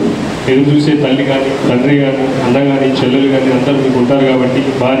గురించి ఎదురు చూసే తల్లి కానీ, తండ్రి కానీ, అన్న కానీ, చెల్లెలు కానీ అందరూ మీకు ఉంటారు కాబట్టి,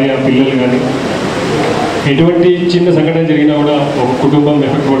 భార్య, పిల్లలు కానీ ఎటువంటి చిన్న సంఘటన జరిగినా కూడా ఒక కుటుంబం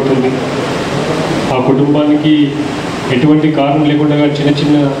ఎఫెక్ట్ పడుతుంది. ఆ కుటుంబానికి ఎటువంటి కారణం లేకుండా చిన్న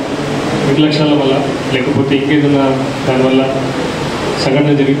చిన్న నిర్లక్ష్యాల వల్ల లేకపోతే ఇంకేదైనా దానివల్ల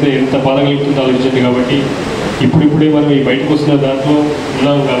సంఘటన జరిగితే ఎంత బాధ కలుగుతుందో ఆలోచించండి. కాబట్టి ఇప్పుడిప్పుడే మనం ఈ బయటకు వస్తున్న దాంట్లో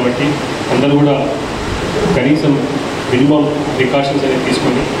ఉన్నాం కాబట్టి అందరూ కూడా కనీసం మినిమం ప్రికాషన్స్ అనేది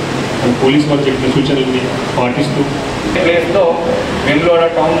తీసుకొని మన పోలీస్ వారు చెప్పిన సూచనల్ని పాటిస్తూ ప్లేస్లో వెంగళూరు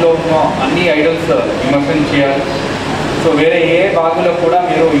టౌన్లో ఉన్న అన్ని ఐడల్స్ విమర్శనం చేయాలి. సో వేరే ఏ భాగంలో కూడా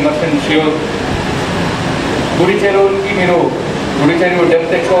మీరు విమర్శనం చేయవద్దు. గుడి చెరువుకి మీరు గుడి చెరువు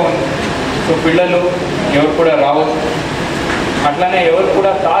డెప్త్ ఎక్కువ ఉంది. సో పిల్లలు ఎవరు కూడా రావద్దు, అట్లానే ఎవరు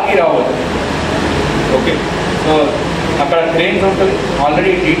కూడా తాగి రావద్దు. ఓకే, సో అక్కడ ట్రైన్స్ ఉంటుంది.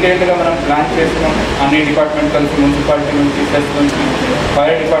 ఆల్రెడీ డీటెయిల్గా మనం ప్లాన్ చేసుకున్నాం. అన్ని డిపార్ట్మెంట్ కలిసి, మున్సిపాలిటీ నుంచి, సెస్ నుంచి,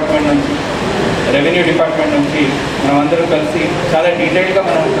 ఫైర్ డిపార్ట్మెంట్ నుంచి, రెవెన్యూ డిపార్ట్మెంట్ నుంచి మనం అందరూ కలిసి చాలా డీటెయిల్గా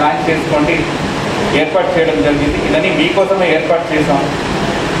మనం ప్లాన్ చేసుకోండి ఏర్పాటు చేయడం జరిగింది. ఇవన్నీ మీకోసమే ఏర్పాటు చేసాం.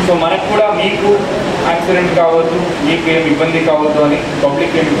 సో మనకు కూడా మీకు యాక్సిడెంట్ కావద్దు, మీకు ఏమి ఇబ్బంది కావద్దు అని,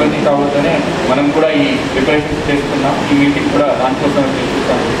 పబ్లిక్ ఏమి ఇబ్బంది కావద్దు అని మనం కూడా ఈ ప్రిపరేషన్స్ చేసుకున్నాం. ఈ మీటింగ్ కూడా దానికోసమే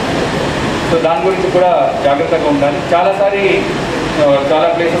చేసుకుంటాం. సో దాని గురించి కూడా జాగ్రత్తగా ఉండాలి. చాలా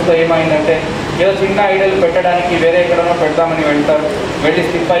ప్లేసెస్లో ఏమైందంటే ఏదో చిన్న ఐడల్ పెట్టడానికి వేరే ఎక్కడన్నా పెడతామని వెళ్ళి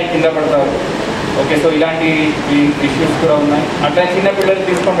స్లిప్ అయి కింద పడతారు. ఓకే, సో ఇలాంటి ఇష్యూస్ కూడా ఉన్నాయి. అట్లా చిన్న పిల్లలు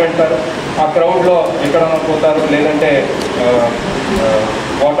తీసుకొని వెళ్తారు, ఆ క్రౌడ్లో ఎక్కడన్నా పోతారు, లేదంటే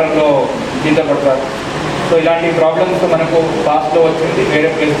వాటర్లో కింద పడతారు. సో ఇలాంటి ప్రాబ్లమ్స్ మనకు పాస్ట్లో వచ్చింది, వేరే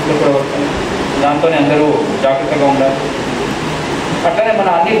ప్లేసెస్లో కూడా వస్తుంది. దాంతోనే అందరూ జాగ్రత్తగా ఉండాలి. అట్లనే మన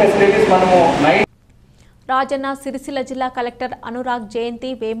అన్ని ఫెసిలిటీస్ మనము నైట్. రాజన్న సిరిసిల్ల జిల్లా కలెక్టర్ అనురాగ్ జయంతి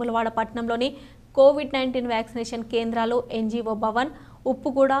వేములవాడ పట్టణంలోని కోవిడ్-19 వ్యాక్సినేషన్ కేంద్రాలు, ఎన్జీఓ భవన్,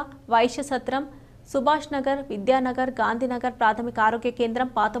 ఉప్పుగూడ, వైశ్యసత్రం, సుభాష్ నగర్, విద్యానగర్, గాంధీనగర్ ప్రాథమిక ఆరోగ్య కేంద్రం,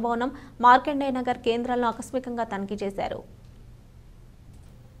 పాత భవనం, మార్కండేయ నగర్ కేంద్రాలను ఆకస్మికంగా తనిఖీ చేశారు.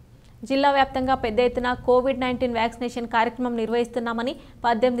 జిల్లా వ్యాప్తంగా పెద్ద ఎత్తున కోవిడ్-19 వ్యాక్సినేషన్ కార్యక్రమం నిర్వహిస్తున్నామని,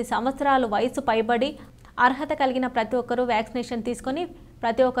 18 సంవత్సరాలు వయసు పైబడి అర్హత కలిగిన ప్రతి ఒక్కరూ వ్యాక్సినేషన్ తీసుకొని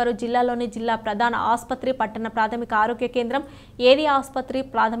ప్రతి ఒక్కరూ జిల్లాలోని జిల్లా ప్రధాన ఆసుపత్రి, పట్టణ ప్రాథమిక ఆరోగ్య కేంద్రం, ఏరియా ఆసుపత్రి,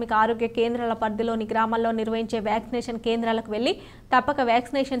 ప్రాథమిక ఆరోగ్య కేంద్రాల పరిధిలోని గ్రామాల్లో నిర్వహించే వ్యాక్సినేషన్ కేంద్రాలకు వెళ్లి తప్పక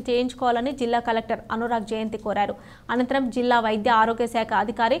వ్యాక్సినేషన్ చేయించుకోవాలని జిల్లా కలెక్టర్ అనురాగ్ జయంతి కోరారు. అనంతరం జిల్లా వైద్య ఆరోగ్య శాఖ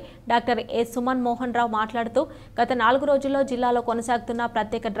అధికారి డాక్టర్ ఏ సుమన్ మోహన్ రావు మాట్లాడుతూ గత 4 రోజుల్లో జిల్లాలో కొనసాగుతున్న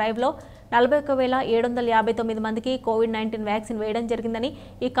ప్రత్యేక డ్రైవ్లో 41,759 మందికి కోవిడ్-19 వ్యాక్సిన్ వేయడం జరిగిందని,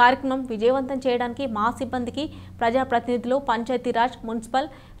 ఈ కార్యక్రమం విజయవంతం చేయడానికి మా సిబ్బందికి ప్రజాప్రతినిధులు, Panchayati Raj, municipal,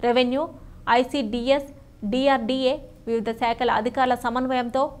 revenue, ICDS, DRDA వివిధ శాఖల అధికారుల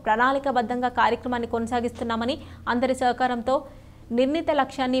సమన్వయంతో ప్రణాళికాబద్ధంగా కార్యక్రమాన్ని కొనసాగిస్తున్నామని, అందరి సహకారంతో నిర్ణీత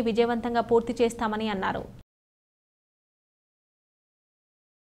లక్ష్యాన్ని విజయవంతంగా పూర్తి చేస్తామని అన్నారు.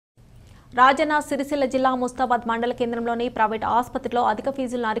 రాజన్న సిరిసిల్ల జిల్లా ముస్తాబాద్ మండల కేంద్రంలోని ప్రైవేట్ ఆసుపత్రిలో అధిక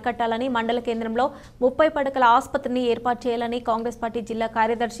ఫీజులను అరికట్టాలని, మండల కేంద్రంలో 30 పడకల ఆసుపత్రిని ఏర్పాటు చేయాలని కాంగ్రెస్ పార్టీ జిల్లా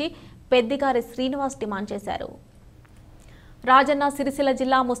కార్యదర్శి పెద్దిగారి శ్రీనివాస్ డిమాండ్ చేశారు. రాజన్న సిరిసిల్ల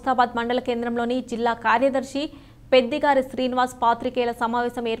జిల్లా ముస్తాబాద్ మండల కేంద్రంలోని జిల్లా కార్యదర్శి పెద్దిగారి శ్రీనివాస్ పాత్రికేయుల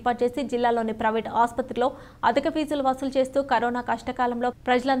సమావేశం ఏర్పాటు చేసి జిల్లాలోని ప్రైవేట్ ఆసుపత్రిలో అధిక ఫీజులు వసూలు చేస్తూ కరోనా కష్టకాలంలో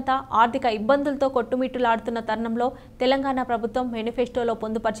ప్రజలంతా ఆర్థిక ఇబ్బందులతో కొట్టుమిట్టులాడుతున్న తరుణంలో తెలంగాణ ప్రభుత్వం మేనిఫెస్టోలో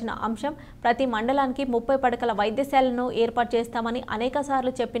పొందుపరిచిన అంశం ప్రతి మండలానికి 30 పడకల వైద్యశాలను ఏర్పాటు చేస్తామని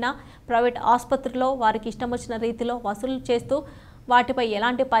అనేకసార్లు చెప్పినా ప్రైవేట్ ఆసుపత్రుల్లో వారికి ఇష్టం వచ్చిన రీతిలో వసూలు చేస్తూ వాటిపై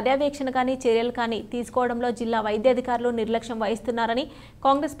ఎలాంటి పర్యవేక్షణ కానీ చర్యలు కానీ తీసుకోవడంలో జిల్లా వైద్యాధికారులు నిర్లక్ష్యం వహిస్తున్నారని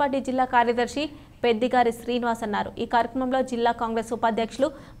కాంగ్రెస్ పార్టీ జిల్లా కార్యదర్శి పెద్దిగారి శ్రీనివాస్ అన్నారు. ఈ కార్యక్రమంలో జిల్లా కాంగ్రెస్ ఉపాధ్యక్షులు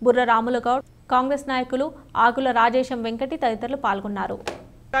బుర్ర రాములుగౌడ్, కాంగ్రెస్ నాయకులు ఆగుల రాజేశం వెంకటి తదితరులు పాల్గొన్నారు.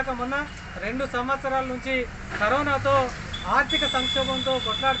 మొన్న 2 సంవత్సరాల నుంచి కరోనాతో ఆర్థిక సంక్షోభంతో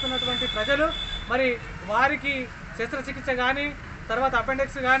కొట్లాడుతున్నటువంటి ప్రజలు మరి వారికి శస్త్రచికిత్స కానీ, తర్వాత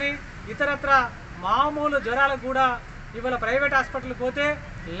అపెండిక్స్ కానీ, ఇతరత్ర మామూలు జ్వరాలకు కూడా ఇవాళ ప్రైవేట్ హాస్పిటల్కి పోతే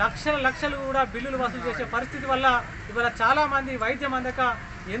లక్షలు కూడా బిల్లులు వసూలు చేసే పరిస్థితి వల్ల ఇవాళ చాలామంది వైద్యం అందక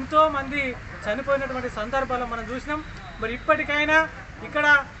ఎంతోమంది చనిపోయినటువంటి సందర్భాలు మనం చూసినాం. మరి ఇప్పటికైనా ఇక్కడ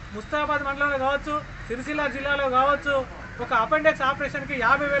ముస్తాబాద్ మండలంలో కావచ్చు, సిరిసిల్ల జిల్లాలో కావచ్చు, ఒక అపెండిక్స్ ఆపరేషన్కి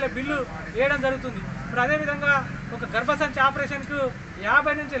 50,000 బిల్లు వేయడం జరుగుతుంది. మరి అదేవిధంగా ఒక గర్భసంచి ఆపరేషన్కు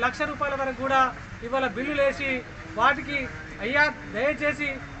 50 నుంచి ₹1,00,000 వరకు కూడా ఇవాళ బిల్లులు వేసి వాటికి అయ్యా దయచేసి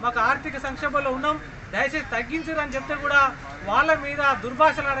మాకు ఆర్థిక సంక్షోభంలో ఉన్నాం, దయచేసి తగ్గించరని చెప్తే కూడా వాళ్ళ మీద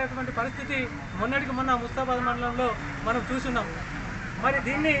దుర్భాషలాడేటువంటి పరిస్థితి మొన్నటికి మొన్న ముస్తాబాద్ మండలంలో మనం చూస్తున్నాం. మరి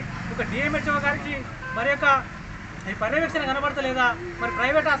దీన్ని ఒక డిఎంహెచ్ఓ గారికి మరి యొక్క ఈ పర్యవేక్షణ కనబడతలేదా? మరి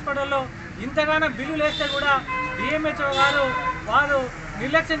ప్రైవేట్ హాస్పిటల్లో ఇంతగానో బిల్లులు వేస్తే కూడా డిఎంహెచ్ఓ గారు వారు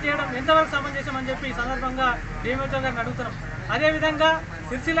నిర్లక్ష్యం చేయడం ఎంతవరకు సమంజసమని చెప్పి ఈ సందర్భంగా డిఎంహెచ్ఓ గారిని అడుగుతున్నాం. అదేవిధంగా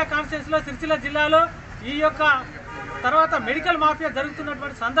సిరిసిల్ల కాన్స్టిట్యున్సీలో, సిరిసిల్ల జిల్లాలో ఈ యొక్క తర్వాత మెడికల్ మాఫియా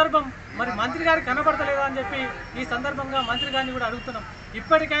జరుగుతున్నటువంటి సందర్భం మరి మంత్రి గారికి కనబడతలేదా అని చెప్పి ఈ సందర్భంగా మంత్రి గారిని కూడా అడుగుతున్నాం.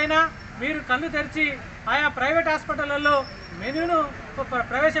 ఇప్పటికైనా మీరు కళ్ళు తెరిచి ఆయా ప్రైవేట్ హాస్పిటళ్లలో మెనూను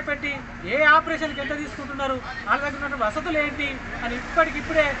ప్రవేశపెట్టి ఏ ఆపరేషన్కి ఎంత తీసుకుంటున్నారు, వాళ్ళ దగ్గర ఉన్న వసతులు ఏంటి అని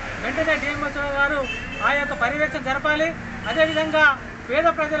ఇప్పటికిప్పుడే వెంటనే డిఎంహెచ్ఓ గారు ఆ యొక్క పర్యవేక్షణ జరపాలి. అదేవిధంగా పేద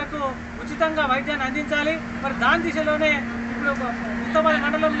ప్రజలకు ఉచితంగా వైద్యాన్ని అందించాలి. మరి దాని దిశలోనే ఇప్పుడు ముస్తాబాద్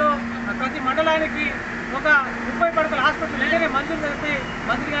మండలంలో ప్రతి మండలానికి ఒక 30 పడకల హాస్పిటల్ వెంటనే మంజూరు జరిపి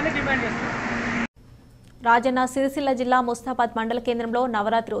మంత్రి గారిని డిమాండ్ చేస్తున్నారు. రాజన్న సిరిసిల్ల జిల్లా ముస్తాబాద్ మండల కేంద్రంలో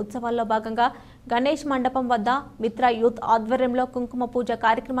నవరాత్రి ఉత్సవాల్లో భాగంగా గణేష్ మండపం వద్ద మిత్ర యూత్ ఆధ్వర్యంలో కుంకుమ పూజ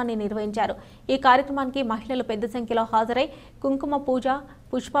కార్యక్రమాన్ని నిర్వహించారు. ఈ కార్యక్రమానికి మహిళలు పెద్ద సంఖ్యలో హాజరై కుంకుమ పూజ,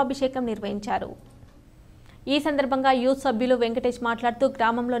 పుష్పాభిషేకం నిర్వహించారు. ఈ సందర్భంగా యూత్ సభ్యులు వెంకటేష్ మాట్లాడుతూ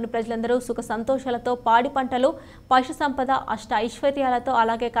గ్రామంలోని ప్రజలందరూ సుఖ సంతోషాలతో పాడి పంటలు, పశు సంపద, అష్ట ఐశ్వర్యాలతో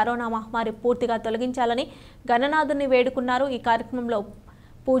అలాగే కరోనా మహమ్మారి పూర్తిగా తొలగించాలని గణనాథుని వేడుకున్నారు. ఈ కార్యక్రమంలో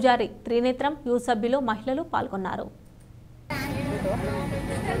పూజారి త్రినేత్రం, యూత్ సభ్యులు, మహిళలు పాల్గొన్నారు.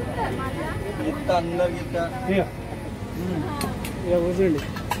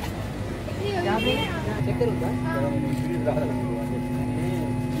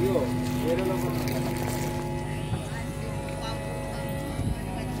 వేరే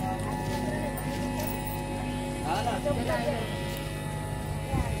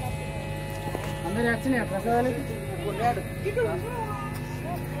అందరూ వచ్చినాయి ప్రసాదాలు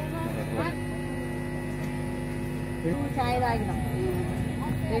చాయ్ తాగినాం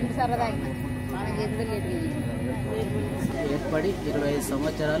 2 సార్లు తాగినాం మనకి ఎందుకు లేదు ఏర్పడి 25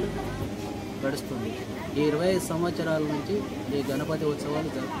 సంవత్సరాలు గడుస్తుంది. ఈ 25 సంవత్సరాల నుంచి ఈ గణపతి ఉత్సవాలు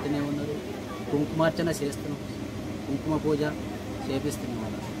జరుపుతూనే ఉన్నారు. కుంకుమార్చన చేస్తున్నాం, కుంకుమ పూజ చేపిస్తున్నాం.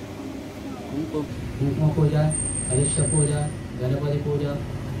 కుంకుమ పూజ, కలశ పూజ, గణపతి పూజ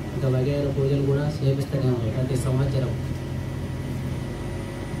ఇంకా వగైరా పూజలు కూడా చేపిస్తూనే ఉన్నారు ప్రతి సంవత్సరం.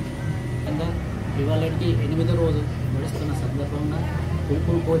 ఇవాళకి 8వ రోజు నడుస్తున్న సందర్భంగా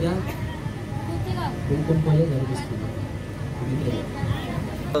కుంకుమ పూజ జరిపిస్తున్నాం.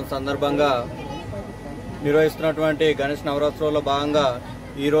 సందర్భంగా నిర్వహిస్తున్నటువంటి గణేష్ నవరాత్రుల్లో భాగంగా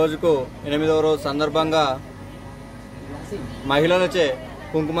ఈ రోజుకు 8వ రోజు సందర్భంగా మహిళలచే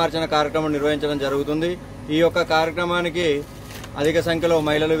కుంకుమార్చన కార్యక్రమం నిర్వహించడం జరుగుతుంది. ఈ యొక్క కార్యక్రమానికి అధిక సంఖ్యలో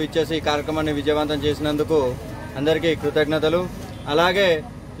మహిళలు విచ్చేసి ఈ కార్యక్రమాన్ని విజయవంతం చేసినందుకు అందరికీ కృతజ్ఞతలు. అలాగే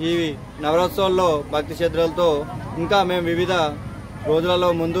ఈ నవరాత్రోత్సవాల్లో భక్తి శ్రద్ధలతో ఇంకా మేము వివిధ రోజులలో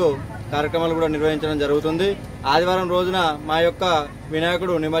ముందు కార్యక్రమాలు కూడా నిర్వహించడం జరుగుతుంది. ఆదివారం రోజున మా యొక్క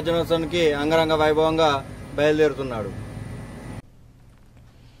వినాయకుడు నిమజ్జనోత్సవానికి అంగరంగ వైభవంగా బయలుదేరుతున్నాడు.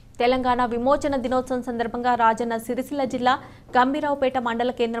 తెలంగాణ విమోచన దినోత్సవం సందర్భంగా రాజన్న సిరిసిల్ల జిల్లా గంభీరావుపేట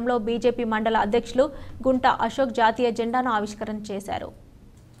మండల కేంద్రంలో బీజేపీ మండల అధ్యక్షులు గుంట అశోక్ జాతీయ జెండాను ఆవిష్కరణ చేశారు.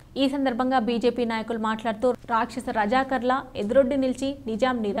 ఈ సందర్భంగా బీజేపీ నాయకులు మాట్లాడుతూ రాక్షస రజాకర్ల ఎదురొడ్డి నిలిచి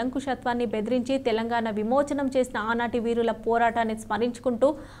నిజాం నిరంకుశత్వాన్ని బెదిరించి తెలంగాణ విమోచనం చేసిన ఆనాటి వీరుల పోరాటాన్ని స్మరించుకుంటూ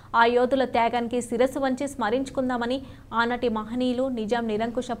ఆ యోధుల త్యాగానికి శిరస్సు వంచి స్మరించుకుందామని, ఆనాటి మహనీయులు నిజాం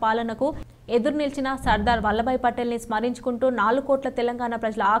నిరంకుశ పాలనకు ఎదురు నిలిచిన సర్దార్ వల్లభాయ్ పటేల్ని స్మరించుకుంటూ 4 కోట్ల తెలంగాణ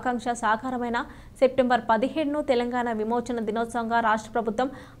ప్రజల ఆకాంక్ష సాకారమైన సెప్టెంబర్ 17ను తెలంగాణ విమోచన దినోత్సవంగా రాష్ట్ర ప్రభుత్వం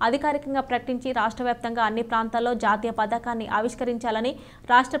అధికారికంగా ప్రకటించి రాష్ట్ర వ్యాప్తంగా అన్ని ప్రాంతాల్లో జాతీయ పతాకాన్ని ఆవిష్కరించాలని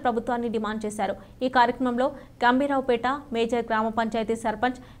రాష్ట్ర ప్రభుత్వాన్ని డిమాండ్ చేశారు. ఈ కార్యక్రమంలో గంభీరావుపేట మేజర్ గ్రామ పంచాయతీ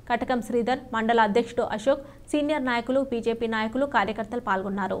సర్పంచ్ కటకం శ్రీధర్, మండల అధ్యక్షుడు అశోక్, సీనియర్ నాయకులు, బీజేపీ నాయకులు, కార్యకర్తలు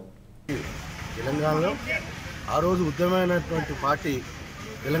పాల్గొన్నారు. తెలంగాణలో ఆ రోజు ఉద్యమైనటువంటి పార్టీ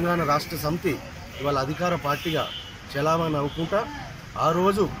తెలంగాణ రాష్ట్ర సమితి ఇవాళ అధికార పార్టీగా చలామణి అవ్వకుండా ఆ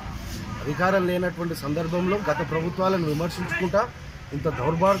రోజు అధికారం లేనటువంటి సందర్భంలో గత ప్రభుత్వాలను విమర్శించుకుంటా ఇంత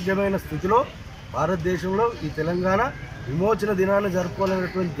దౌర్భాగ్యమైన స్థితిలో భారతదేశంలో ఈ తెలంగాణ విమోచన దినాన్ని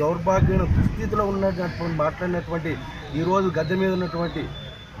జరుపుకోలేనటువంటి దౌర్భాగ్యమైన దుస్థితిలో ఉన్నటువంటి మాట్లాడినటువంటి ఈరోజు గద్దె మీద ఉన్నటువంటి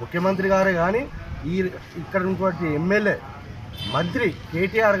ముఖ్యమంత్రి గారే కానీ ఇక్కడ ఉన్నటువంటి ఎమ్మెల్యే మంత్రి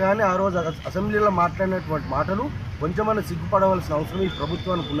కేటీఆర్ కానీ ఆ రోజు అసెంబ్లీలో మాట్లాడినటువంటి మాటలు కొంచెమన్నా సిగ్గుపడవలసిన అవసరం ఈ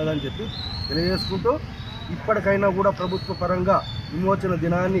ప్రభుత్వానికి ఉన్నదని చెప్పి తెలియజేసుకుంటూ ఇప్పటికైనా కూడా ప్రభుత్వ పరంగా విమోచన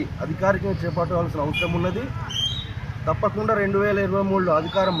దినాన్ని అధికారికంగా చేపట్టవలసిన అవసరం ఉన్నది. తప్పకుండా 2023లో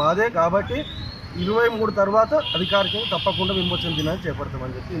అధికారం మాదే కాబట్టి 23 తర్వాత అధికారికంగా తప్పకుండా విమోచన దినాన్ని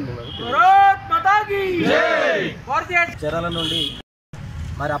చేపడతామని చెప్పి చర్యల నుండి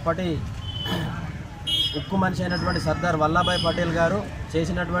మరి అప్పటి ఉక్కు మనిషి అయినటువంటి సర్దార్ వల్లభాయ్ పటేల్ గారు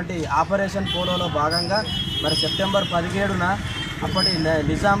చేసినటువంటి ఆపరేషన్ పోలోలో భాగంగా మరి సెప్టెంబర్ 17న అప్పటి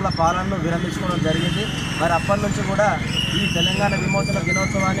నిజాంల పాలనను విరమించుకోవడం జరిగింది. మరి అప్పటి నుంచి కూడా ఈ తెలంగాణ విమోచన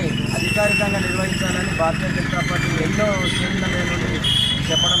దినోత్సవాన్ని అధికారికంగా నిర్వహించాలని భారతీయ జనతా పార్టీ ఎన్నో స్టేజ్ల నుండి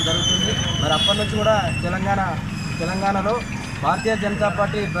చెప్పడం జరుగుతుంది. మరి అప్పటి నుంచి కూడా తెలంగాణలో భారతీయ జనతా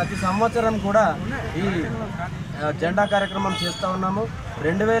పార్టీ ప్రతి సంవత్సరం కూడా ఈ జెండా కార్యక్రమం చేస్తూ ఉన్నాము.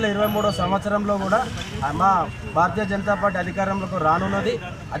 2023 సంవత్సరంలో కూడా మా భారతీయ జనతా పార్టీ అధికారంలోకి రానున్నది.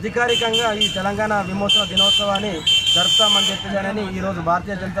 అధికారికంగా ఈ తెలంగాణ విమోచన దినోత్సవాన్ని జరుపుతామని చెప్పేదానని ఈరోజు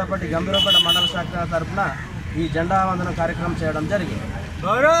భారతీయ జనతా పార్టీ గంభీరావుపేట మండల శాఖ తరఫున ఈ జెండా వందన కార్యక్రమం చేయడం జరిగింది.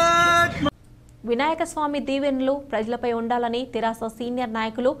 వినాయక స్వామి దీవెనలు ప్రజలపై ఉండాలని తెరాస సీనియర్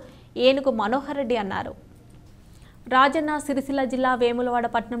నాయకులు ఏనుగు మనోహర్ రెడ్డి అన్నారు. రాజన్న సిరిసిల్ల జిల్లా వేములవాడ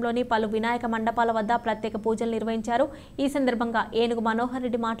పట్టణంలోని పలు వినాయక మండపాల వద్ద ప్రత్యేక పూజలు నిర్వహించారు. ఈ సందర్భంగా ఏనుగు మనోహర్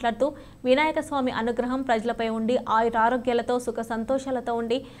రెడ్డి మాట్లాడుతూ వినాయక స్వామి అనుగ్రహం ప్రజలపై ఉండి ఆయురారోగ్యాలతో సుఖ సంతోషాలతో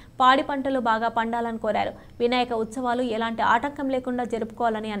ఉండి పాడి పంటలు బాగా పండాలని కోరారు. వినాయక ఉత్సవాలు ఎలాంటి ఆటంకం లేకుండా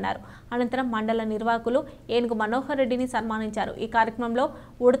జరుపుకోవాలని అన్నారు. అనంతరం మండల నిర్వాహకులు ఏనుగు మనోహర్ రెడ్డిని సన్మానించారు. ఈ కార్యక్రమంలో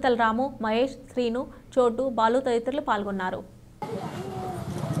ఉడతల రాము, మహేష్, శ్రీను, చోటు, బాలు తదితరులు పాల్గొన్నారు.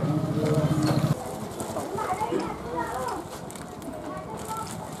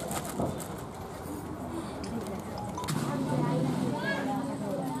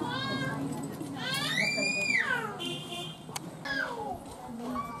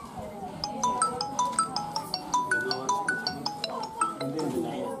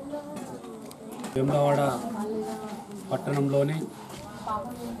 వేములవాడ పట్టణంలోని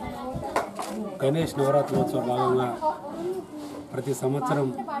గణేష్ నవరాత్రోత్సవ భాగంగా ప్రతి సంవత్సరం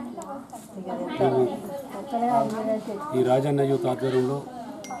మేము ఈ రాజన్న యూత్ ఆధ్వర్యంలో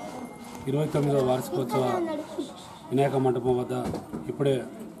 29వ వార్షికోత్సవ వినాయక మండపం వద్ద ఇప్పుడే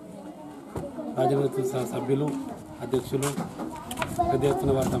రాజన్న యూత్ సభ్యులు అధ్యక్షులు పెద్ద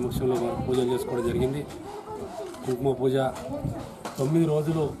ఎత్తున వారి సమక్షంలో వారు పూజలు చేసుకోవడం జరిగింది. కుంకుమ పూజ 9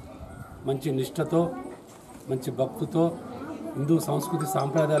 రోజులు మంచి నిష్ఠతో మంచి భక్తితో హిందూ సంస్కృతి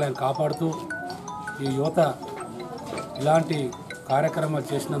సాంప్రదాయాలను కాపాడుతూ ఈ యువత ఇలాంటి కార్యక్రమాలు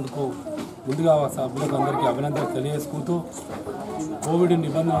చేసినందుకు ముందుగా సభ్యులకు అందరికీ అభినందనలు తెలియజేసుకుంటూ కోవిడ్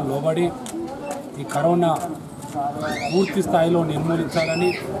నిబంధనలు లోబడి ఈ కరోనా పూర్తి స్థాయిలో నిర్మూలించాలని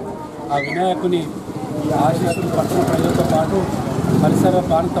ఆ వినాయకుని ఆశీస్సులు పట్టణ ప్రజలతో పాటు పరిసర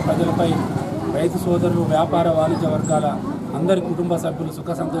ప్రాంత ప్రజలపై రైతు సోదరులు వ్యాపార వాణిజ్య వర్గాల అందరి కుటుంబ సభ్యులు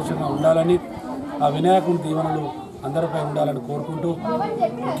సుఖ సంతోషంగా ఉండాలని ఆ వినాయకుని దీవెనలు అందరిపై ఉండాలని కోరుకుంటూ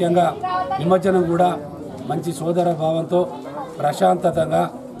ముఖ్యంగా నిమజ్జనం కూడా మంచి సోదర భావంతో ప్రశాంతతగా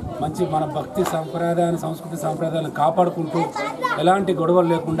మంచి మన భక్తి సంప్రదాయాన్ని సంస్కృతి సాంప్రదాయాలను కాపాడుకుంటూ ఎలాంటి గొడవలు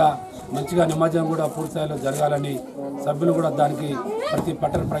లేకుండా మంచిగా నిమజ్జనం కూడా పూర్తిస్థాయిలో జరగాలని సభ్యులు కూడా దానికి ప్రతి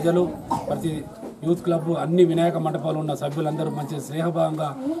పట్టణ ప్రజలు ప్రతి యూత్ క్లబ్ అన్ని వినాయక మండపాలు ఉన్న సభ్యులందరూ మంచి స్నేహభావంగా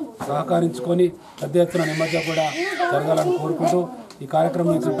సహకరించుకొని పెద్ద ఎత్తున నిమజ్జనం కూడా జరగాలని కోరుకుంటూ ఈ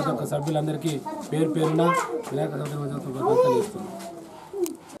కార్యక్రమం ఇచ్చిన ప్రతి ఒక్క సభ్యులందరికీ పేరు పేరున వినాయక చవితి చేస్తున్నాం.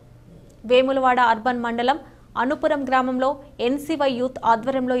 వేములవాడ అర్బన్ మండలం అనుపురం గ్రామంలో ఎన్సీవై యూత్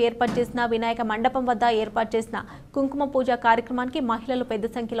ఆధ్వర్యంలో ఏర్పాటు చేసిన వినాయక మండపం వద్ద ఏర్పాటు చేసిన కుంకుమ పూజ కార్యక్రమానికి మహిళలు పెద్ద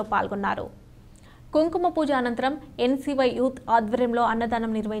సంఖ్యలో పాల్గొన్నారు. కుంకుమ పూజ అనంతరం ఎన్సీవై యూత్ ఆధ్వర్యంలో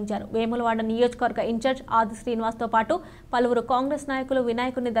అన్నదానం నిర్వహించారు. వేములవాడ నియోజకవర్గ ఇన్ఛార్జ్ ఆది శ్రీనివాస్తో పాటు పలువురు కాంగ్రెస్ నాయకులు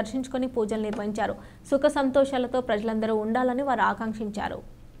వినాయకుడిని దర్శించుకుని పూజలు నిర్వహించారు. సుఖ సంతోషాలతో ప్రజలందరూ ఉండాలని వారు ఆకాంక్షించారు.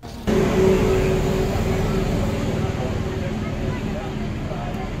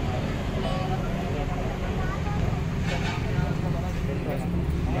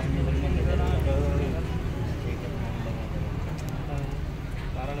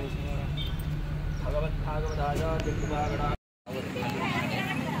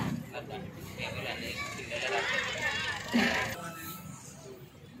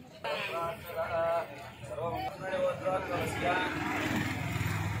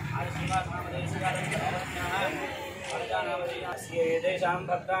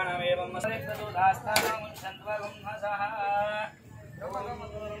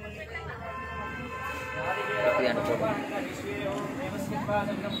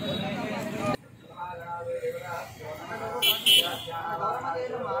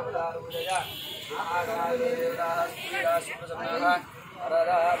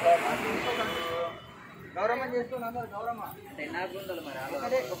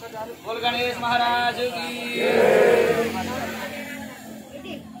 गणेश महाराज की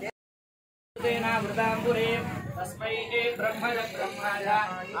वृतांबुरे तस्मै ब्रह्मज ब्रह्मज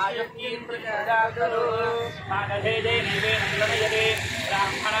आयुक्तीं प्रजाकरो मानधेदे निवेन गणयते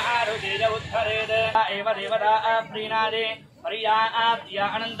ब्राह्मण आरुतेज उत्थरेद एव देवता प्रीणादे पर्याप्त्या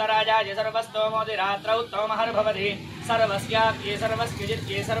अनन्तराजाय सर्वस्तोमोदिरात्रौ तोमहर्भवति सर्वस्याप्ये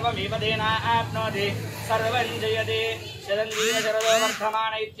सर्वस्यजित्ये सर्वमेव तेनाप्नोति सर्वं जयते शतन्दीन शरदो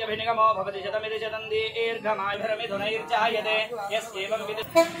वर्धमान इत्यभिनिगमो भवति शतमिति शतन्दीर्घमाभिरमिथुनैर्जायते यस्येवं विदि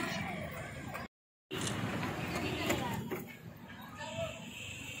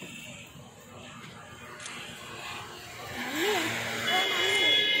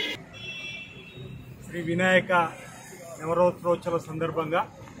శ్రీ వినాయక నవరాత్రోత్సవ సందర్భంగా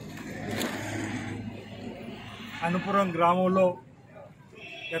అనుపురం గ్రామంలో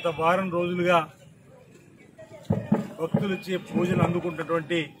గత వారం రోజులుగా భక్తులచే పూజలు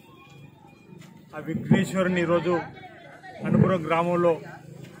అందుకుంటున్నటువంటి ఆ విఘ్నేశ్వరుని ఈరోజు అనుపురం గ్రామంలో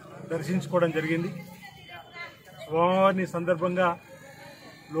దర్శించుకోవడం జరిగింది. స్వామివారిని సందర్భంగా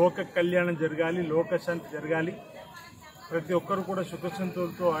లోక కళ్యాణం జరగాలి, లోకశాంతి జరగాలి, ప్రతి ఒక్కరు కూడా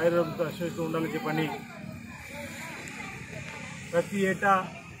సుఖసంతులతో ఆయుర్వేదంతో అశ్వతో ఉండాలని చెప్పని ప్రతి ఏటా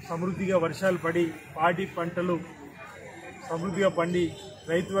సమృద్ధిగా వర్షాలు పడి పాడి పంటలు సమృద్ధిగా పండి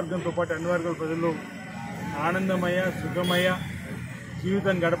రైతు వర్గంతో పాటు అన్ని వర్గాల ప్రజలు ఆనందమయ సుఖమయ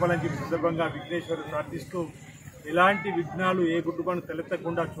జీవితం గడపాలని చెప్పి సందర్భంగా విఘ్నేశ్వరుడు ప్రార్థిస్తూ ఎలాంటి విఘ్నాలు ఏ కుటుంబాన్ని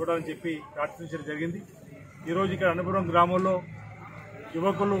తలెత్తకుండా చూడాలని చెప్పి ప్రార్థించడం జరిగింది. ఈరోజు ఇక్కడ అనుపురం గ్రామంలో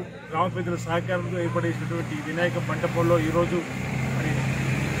యువకులు గ్రామ పెద్దల సహకారంతో ఏర్పడేసినటువంటి వినాయక మండపంలో ఈరోజు మరి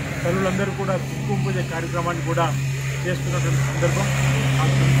తల్లులందరూ కూడా కుంకుమ పూజ కార్యక్రమాన్ని కూడా చేస్తున్నటువంటి సందర్భం. ఆ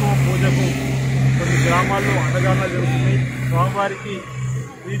కుంకుమ పూజకు కొన్ని గ్రామాల్లో అన్నదానాలు జరుగుతున్నాయి. స్వామివారికి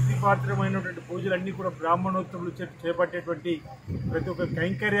ప్రీతిపాత్రమైనటువంటి పూజలన్నీ కూడా బ్రాహ్మణోత్తములు చేపట్టేటువంటి ప్రతి ఒక్క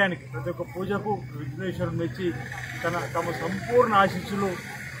కైంకర్యానికి ప్రతి ఒక్క పూజకు విఘ్నేశ్వరుని వచ్చి తమ సంపూర్ణ ఆశీస్సులు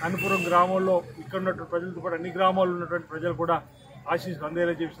అనుపురం గ్రామంలో ఇక్కడ ఉన్నటువంటి ప్రజలతో కూడా అన్ని గ్రామాల్లో ఉన్నటువంటి ప్రజలు కూడా ఆశీస్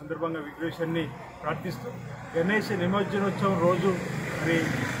అందేలా చెప్పి సందర్భంగా విఘ్నేశ్వరుని ప్రార్థిస్తూ గణేష నిమజ్జనోత్సవం రోజు మరి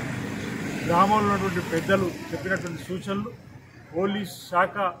గ్రామంలో ఉన్నటువంటి పెద్దలు చెప్పినటువంటి సూచనలు, పోలీస్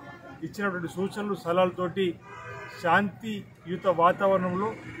శాఖ ఇచ్చినటువంటి సూచనలు, సలహాలతోటి శాంతియుత వాతావరణంలో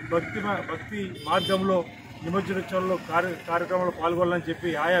భక్తి మార్గంలో నిమజ్జనోత్సవంలో కార్యక్రమంలో పాల్గొనాలని చెప్పి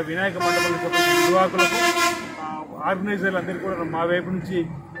ఆయా వినాయక మండపాలకు నిర్వాహకులకు ఆర్గనైజర్లు అందరికీ కూడా మా వైపు నుంచి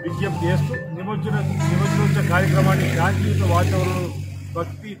విజ్ఞప్తి చేస్తూ నిమజ్జనోత్సవ కార్యక్రమాన్ని శాంతియుత వాతావరణంలో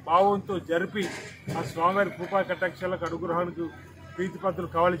భక్తి భావంతో జరిపి ఆ స్వామివారి కృపా కటాక్షాలకు అనుగ్రహానికి ప్రీతిపాత్రలు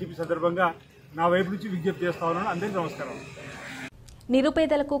కావాలని చెప్పి సందర్భంగా నా వైపు నుంచి విజ్ఞప్తి చేస్తా ఉన్నాను. అందరికీ నమస్కారం.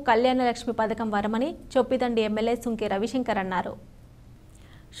 నిరుపేదలకు కళ్యాణ లక్ష్మి పథకం వరమని చొప్పిదండి ఎమ్మెల్యే సుంకే రవిశంకర్ అన్నారు.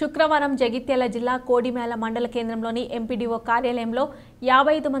 శుక్రవారం జగిత్యాల జిల్లా కోడిమేల మండల కేంద్రంలోని ఎంపీడీఓ కార్యాలయంలో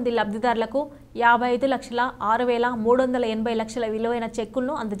 55 మంది లబ్ధిదారులకు 55,06,380 విలువైన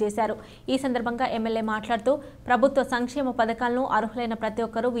చెక్కులను అందజేశారు. ఈ సందర్భంగా ఎమ్మెల్యే మాట్లాడుతూ ప్రభుత్వ సంక్షేమ పథకాలను అర్హులైన ప్రతి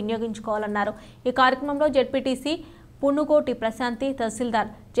ఒక్కరూ వినియోగించుకోవాలన్నారు. ఈ కార్యక్రమంలో జెడ్పీటీసీ పున్నుగోటి ప్రశాంతి, తహసీల్దార్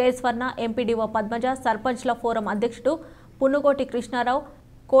జయస్వర్ణ, ఎంపీడీఓ పద్మజ, సర్పంచ్ల ఫోరం అధ్యక్షుడు పున్నుగోటి Krishnarao,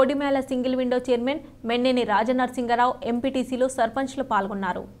 కోడిమేల single window chairman Menneni Rajanarasingarao, ఎంపీటీసీలు, సర్పంచ్లు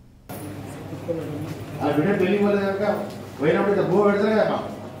పాల్గొన్నారు.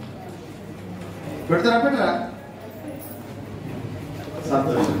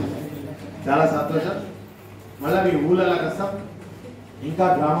 చాలా సంతోషం. మళ్ళీ మీ ఊళ్ళలో వస్తాం, ఇంకా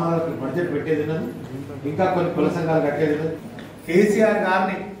గ్రామాలకు బడ్జెట్ పెట్టేది ఉన్నది, ఇంకా కొన్ని కుల సంఘాలు కట్టేది ఉన్నది. కేసీఆర్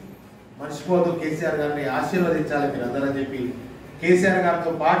గారిని మర్చిపోతూ కేసీఆర్ గారిని ఆశీర్వదించాలి మీరు అందరని చెప్పి, కేసీఆర్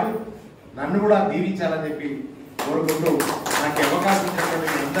గారితో పాటు నన్ను కూడా దీవించాలని చెప్పి కోరుకుంటూ నాకు అవకాశం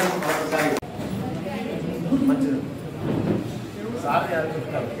ఇచ్చినటువంటి అందరికీ మరొకసారి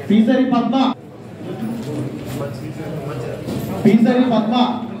పీసరి పద్మ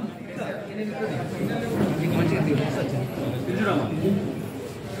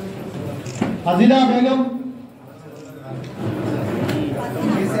హజీరా బేగం,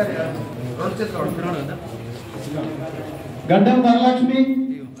 గడ్డం వరలక్ష్మి,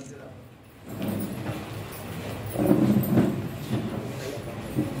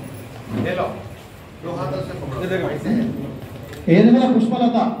 ఏనుగుల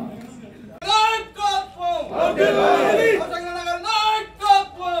పుష్పలత,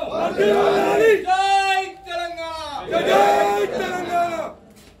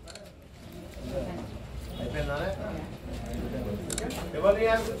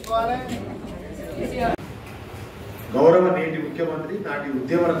 గౌరవ నేటి ముఖ్యమంత్రి, నాటి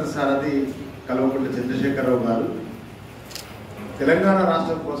ఉద్యమరత సారథి కల్వకుంట్ల చంద్రశేఖరరావు గారు తెలంగాణ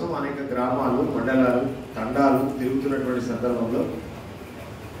రాష్ట్రం కోసం అనేక గ్రామాలు, మండలాలు, తండాలు తిరుగుతున్నటువంటి సందర్భంలో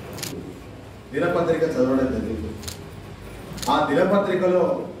దినపత్రిక చదవడం జరిగింది. ఆ దినపత్రికలో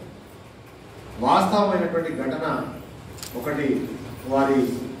వాస్తవమైనటువంటి ఘటన ఒకటి వారి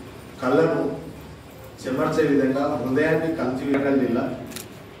కళ్ళను చెమర్చే విధంగా, హృదయాన్ని కలిసి వరంగల్ జిల్లా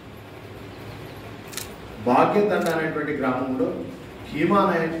భాగ్యతండ అనేటువంటి గ్రామంలో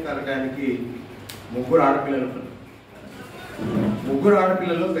హీమానాయకానికి 3 ఆడపిల్లలు ఉన్నారు. 3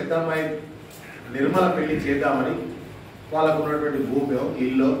 ఆడపిల్లలు పెద్ద అమ్మాయి నిర్మల పెళ్లి చేద్దామని వాళ్ళకు ఉన్నటువంటి భూమి,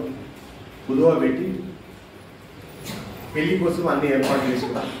 ఇల్లు కుదువ పెట్టి పెళ్లి కోసం అన్ని ఏర్పాటు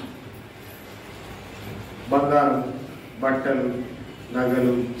చేసుకున్నారు. బంగారం, బట్టలు,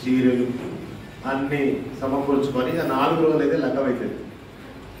 నగలు, చీరలు అన్నీ సమకూర్చుకొని 4 రోజులు అయితే లగ్గమవుతుంది.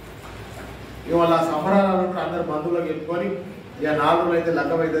 ఇవాళ సంబరాలు అందరు బంధువులకు చెప్పుకొని ఇక 4 రోజులు అయితే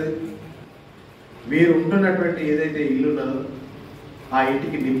లగ్గమవుతుంది. మీరు ఉంటున్నటువంటి ఏదైతే ఇల్లు ఉన్నదో ఆ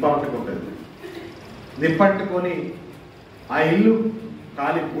ఇంటికి నిప్పట్టుకుంటుంది. నిప్పట్టుకొని ఆ ఇల్లు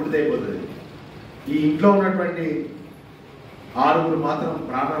కాలి పూర్తయిపోతుంది. ఈ ఇంట్లో ఉన్నటువంటి 6 మాత్రం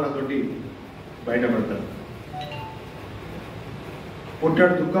ప్రాణాలతోటి బయటపడతారు.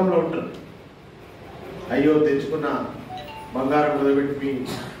 పుట్టాడు దుఃఖంలో ఉంటారు. అయ్యో తెచ్చుకున్న బంగారం కుదబెట్టి మీ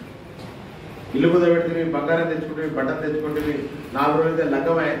ఇల్లు కుదబెడితే మీ బంగారం తెచ్చుకుంటే మీ బట్టలు తెచ్చుకుంటే 4 రోజులైతే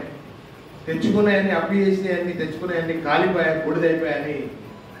లగ్గమయ్యాయి, తెచ్చుకున్నాయని అప్పు చేసినాయని తెచ్చుకున్నాయని కాలిపోయాయి, బుడిదైపోయాయని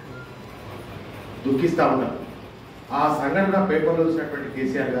దుఃఖిస్తూ ఉంటారు. ఆ సంఘటన పేపర్లో చూసినటువంటి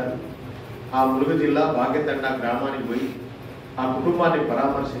కేసీఆర్ గారు ఆ ములుగు జిల్లా భాగ్యతండ గ్రామానికి పోయి ఆ కుటుంబాన్ని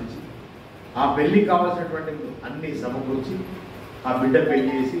పరామర్శించి ఆ పెళ్లికి కావాల్సినటువంటి అన్ని సమకూర్చి ఆ బిడ్డ పెళ్లి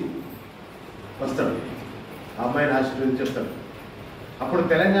చేసి వస్తాడు. ఆ అమ్మాయిని ఆశీర్వదించి వస్తాడు. అప్పుడు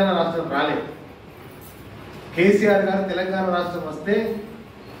తెలంగాణ రాష్ట్రం రాలేదు. కేసీఆర్ గారు తెలంగాణ రాష్ట్రం వస్తే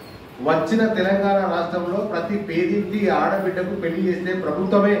వచ్చిన తెలంగాణ రాష్ట్రంలో ప్రతి పేదింటి ఆడబిడ్డకు పెళ్లి చేస్తే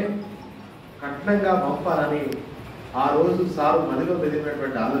ప్రభుత్వమే కఠినంగా పంపాలని ఆ రోజు సారు మదిలో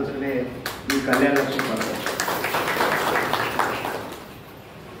మెదిలినటువంటి ఆలోచనే ఈ కళ్యాణ లక్ష్మి పథకం.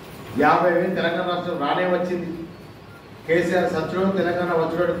 50,000 తెలంగాణ రాష్ట్రం రానే వచ్చింది. కేసీఆర్ సత్యం తెలంగాణ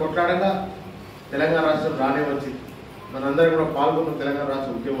వచ్చినట్టు కొట్లాడగా తెలంగాణ రాష్ట్రం రానే వచ్చింది. మనందరం కూడా పాల్గొన్న తెలంగాణ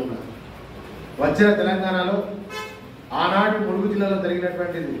రాష్ట్ర ఉద్యమంలో వచ్చిన తెలంగాణలో ఆనాటి ములుగు జిల్లాలో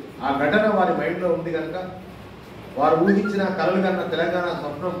జరిగినటువంటిది ఆ ఘటన వారి మైండ్లో ఉంది కనుక, వారు ఊహించిన కలలు కన్నా తెలంగాణ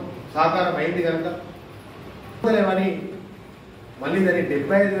స్వప్నం సాకారం అయింది కనుక లేవని మళ్ళీ దాన్ని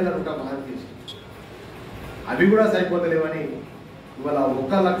 75,000 రూపాయలు మహా చేసి అవి కూడా సరిపోతలేవని ఇవాళ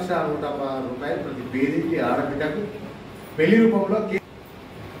 1,00,100 రూపాయలు ప్రతి పేదింటి ఆడబిడ్డకు పెళ్లి రూపంలో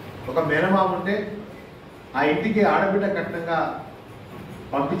ఒక మేనమామ ఉంటే ఆ ఇంటికి ఆడబిడ్డ కట్నంగా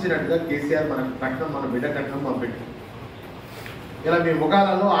పంపించినట్టుగా కేసీఆర్ మన కట్నం, మన బిడ్డ కట్నం పంపించారు. ఇలా మీ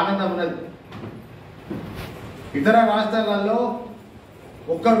ముఖాలలో ఆనందం ఉన్నది. ఇతర రాష్ట్రాలలో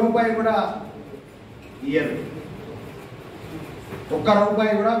 ₹1 కూడా ఇయ్యరు.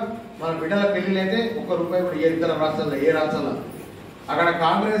 ₹1 కూడా మన బిడ్డల పెళ్లిలు అయితే ₹1 కూడా ఇయ్యరు. ఇతర రాష్ట్రాల్లో ఏ రాష్ట్రాల్లో అక్కడ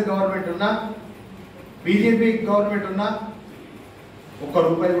కాంగ్రెస్ గవర్నమెంట్ ఉన్నా బీజేపీ గవర్నమెంట్ ఉన్నా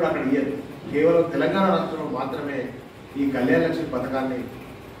 ₹1 కూడా అక్కడ ఇయ్యరు. కేవలం తెలంగాణ రాష్ట్రంలో మాత్రమే ఈ కళ్యాణ లక్ష్మి పథకాన్ని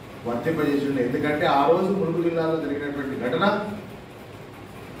వర్తింపజేసి ఉండే. ఎందుకంటే ఆ రోజు ములుగు జిల్లాలో జరిగినటువంటి ఘటన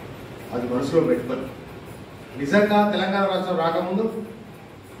అది మనసులో పెట్టుకొని నిజంగా తెలంగాణ రాష్ట్రం రాకముందు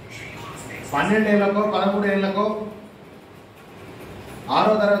 12 ఏళ్లకో 13 ఏళ్లకో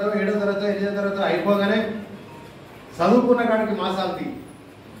 6వ తరగతో 7వ తరగతో 8వ తరగతో అయిపోగానే చదువుకున్న కాడికి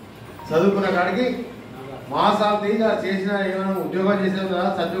మాసాల్తీ చేసిన ఏమైనా ఉద్యోగం చేసేది కదా,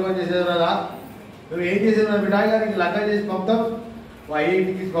 సద్యోగం చేసేది కదా, నువ్వు ఏం చేసేది బిడ్డ గారికి లగ్గం చేసి పంపుతావు,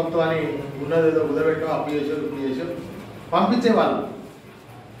 ఐఐటికి పంపుతావు అని ఉన్నది ఏదో కుదరబెట్టావు, అప్పు చేసావు పంపించేవాళ్ళు.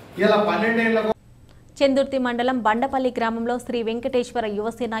 ఇలా 12 ఏళ్లకు చందుర్తి మండలం బండపల్లి గ్రామంలో శ్రీ వెంకటేశ్వర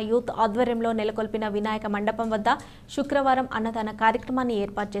యువసేన యూత్ ఆధ్వర్యంలో నెలకొల్పిన వినాయక మండపం వద్ద శుక్రవారం అన్నదాన కార్యక్రమాన్ని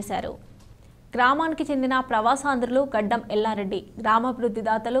ఏర్పాటు చేశారు. గ్రామానికి చెందిన ప్రవాసాంధ్రులు గడ్డం ఎల్లారెడ్డి, గ్రామాభివృద్ధి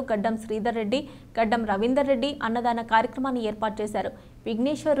దాతలు గడ్డం శ్రీధర్ రెడ్డి, గడ్డం రవీందర్ రెడ్డి అన్నదాన కార్యక్రమాన్ని ఏర్పాటు చేశారు.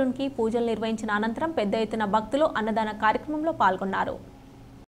 విఘ్నేశ్వరునికి పూజలు నిర్వహించిన అనంతరం పెద్ద ఎత్తున భక్తులు అన్నదాన కార్యక్రమంలో పాల్గొన్నారు.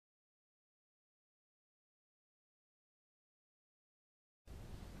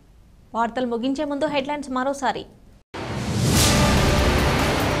 వార్తలు ముగించే ముందు హెడ్లైన్స్ మరోసారి.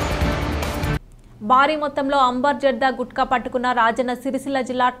 భారీ మొత్తంలో అంబర్ జర్దా గుట్కా పట్టుకున్న రాజన్న సిరిసిల్ల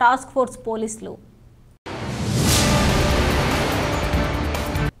జిల్లా టాస్క్ ఫోర్స్ పోలీసులు.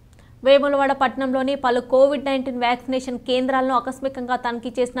 వేములవాడ పట్టణంలోని పలు కోవిడ్-19 వ్యాక్సినేషన్ కేంద్రాలను ఆకస్మికంగా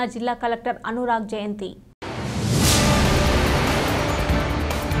తనిఖీ చేసిన జిల్లా కలెక్టర్ అనురాగ్ జయంతి.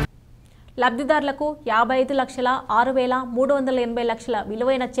 లబ్ధిదారులకు 55,06,380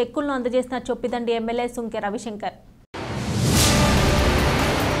 విలువైన చెక్కులను అందజేసిన చొప్పిదండి ఎమ్మెల్యే సుంకె రవిశంకర్.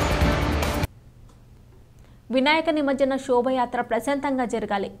 వినాయక నిమజ్జన శోభయాత్ర ప్రశాంతంగా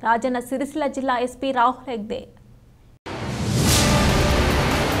జరగాలి, రాజన్న సిరిసిల్ల జిల్లా ఎస్పీ రాహుల్ హెగ్దే.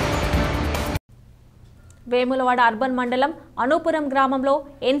 వేములవాడ అర్బన్ మండలం అనూపురం గ్రామంలో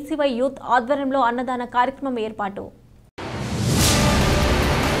ఎన్సీవై యూత్ ఆధ్వర్యంలో అన్నదాన కార్యక్రమం ఏర్పాటు.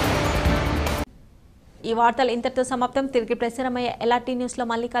 ఈ వార్తలు ఇంతటితో సమాప్తం. తిరిగి ప్రసారమయ్యే LRT న్యూస్లో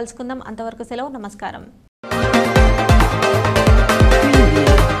మళ్ళీ కలుసుకుందాం. అంతవరకు సెలవు. నమస్కారం.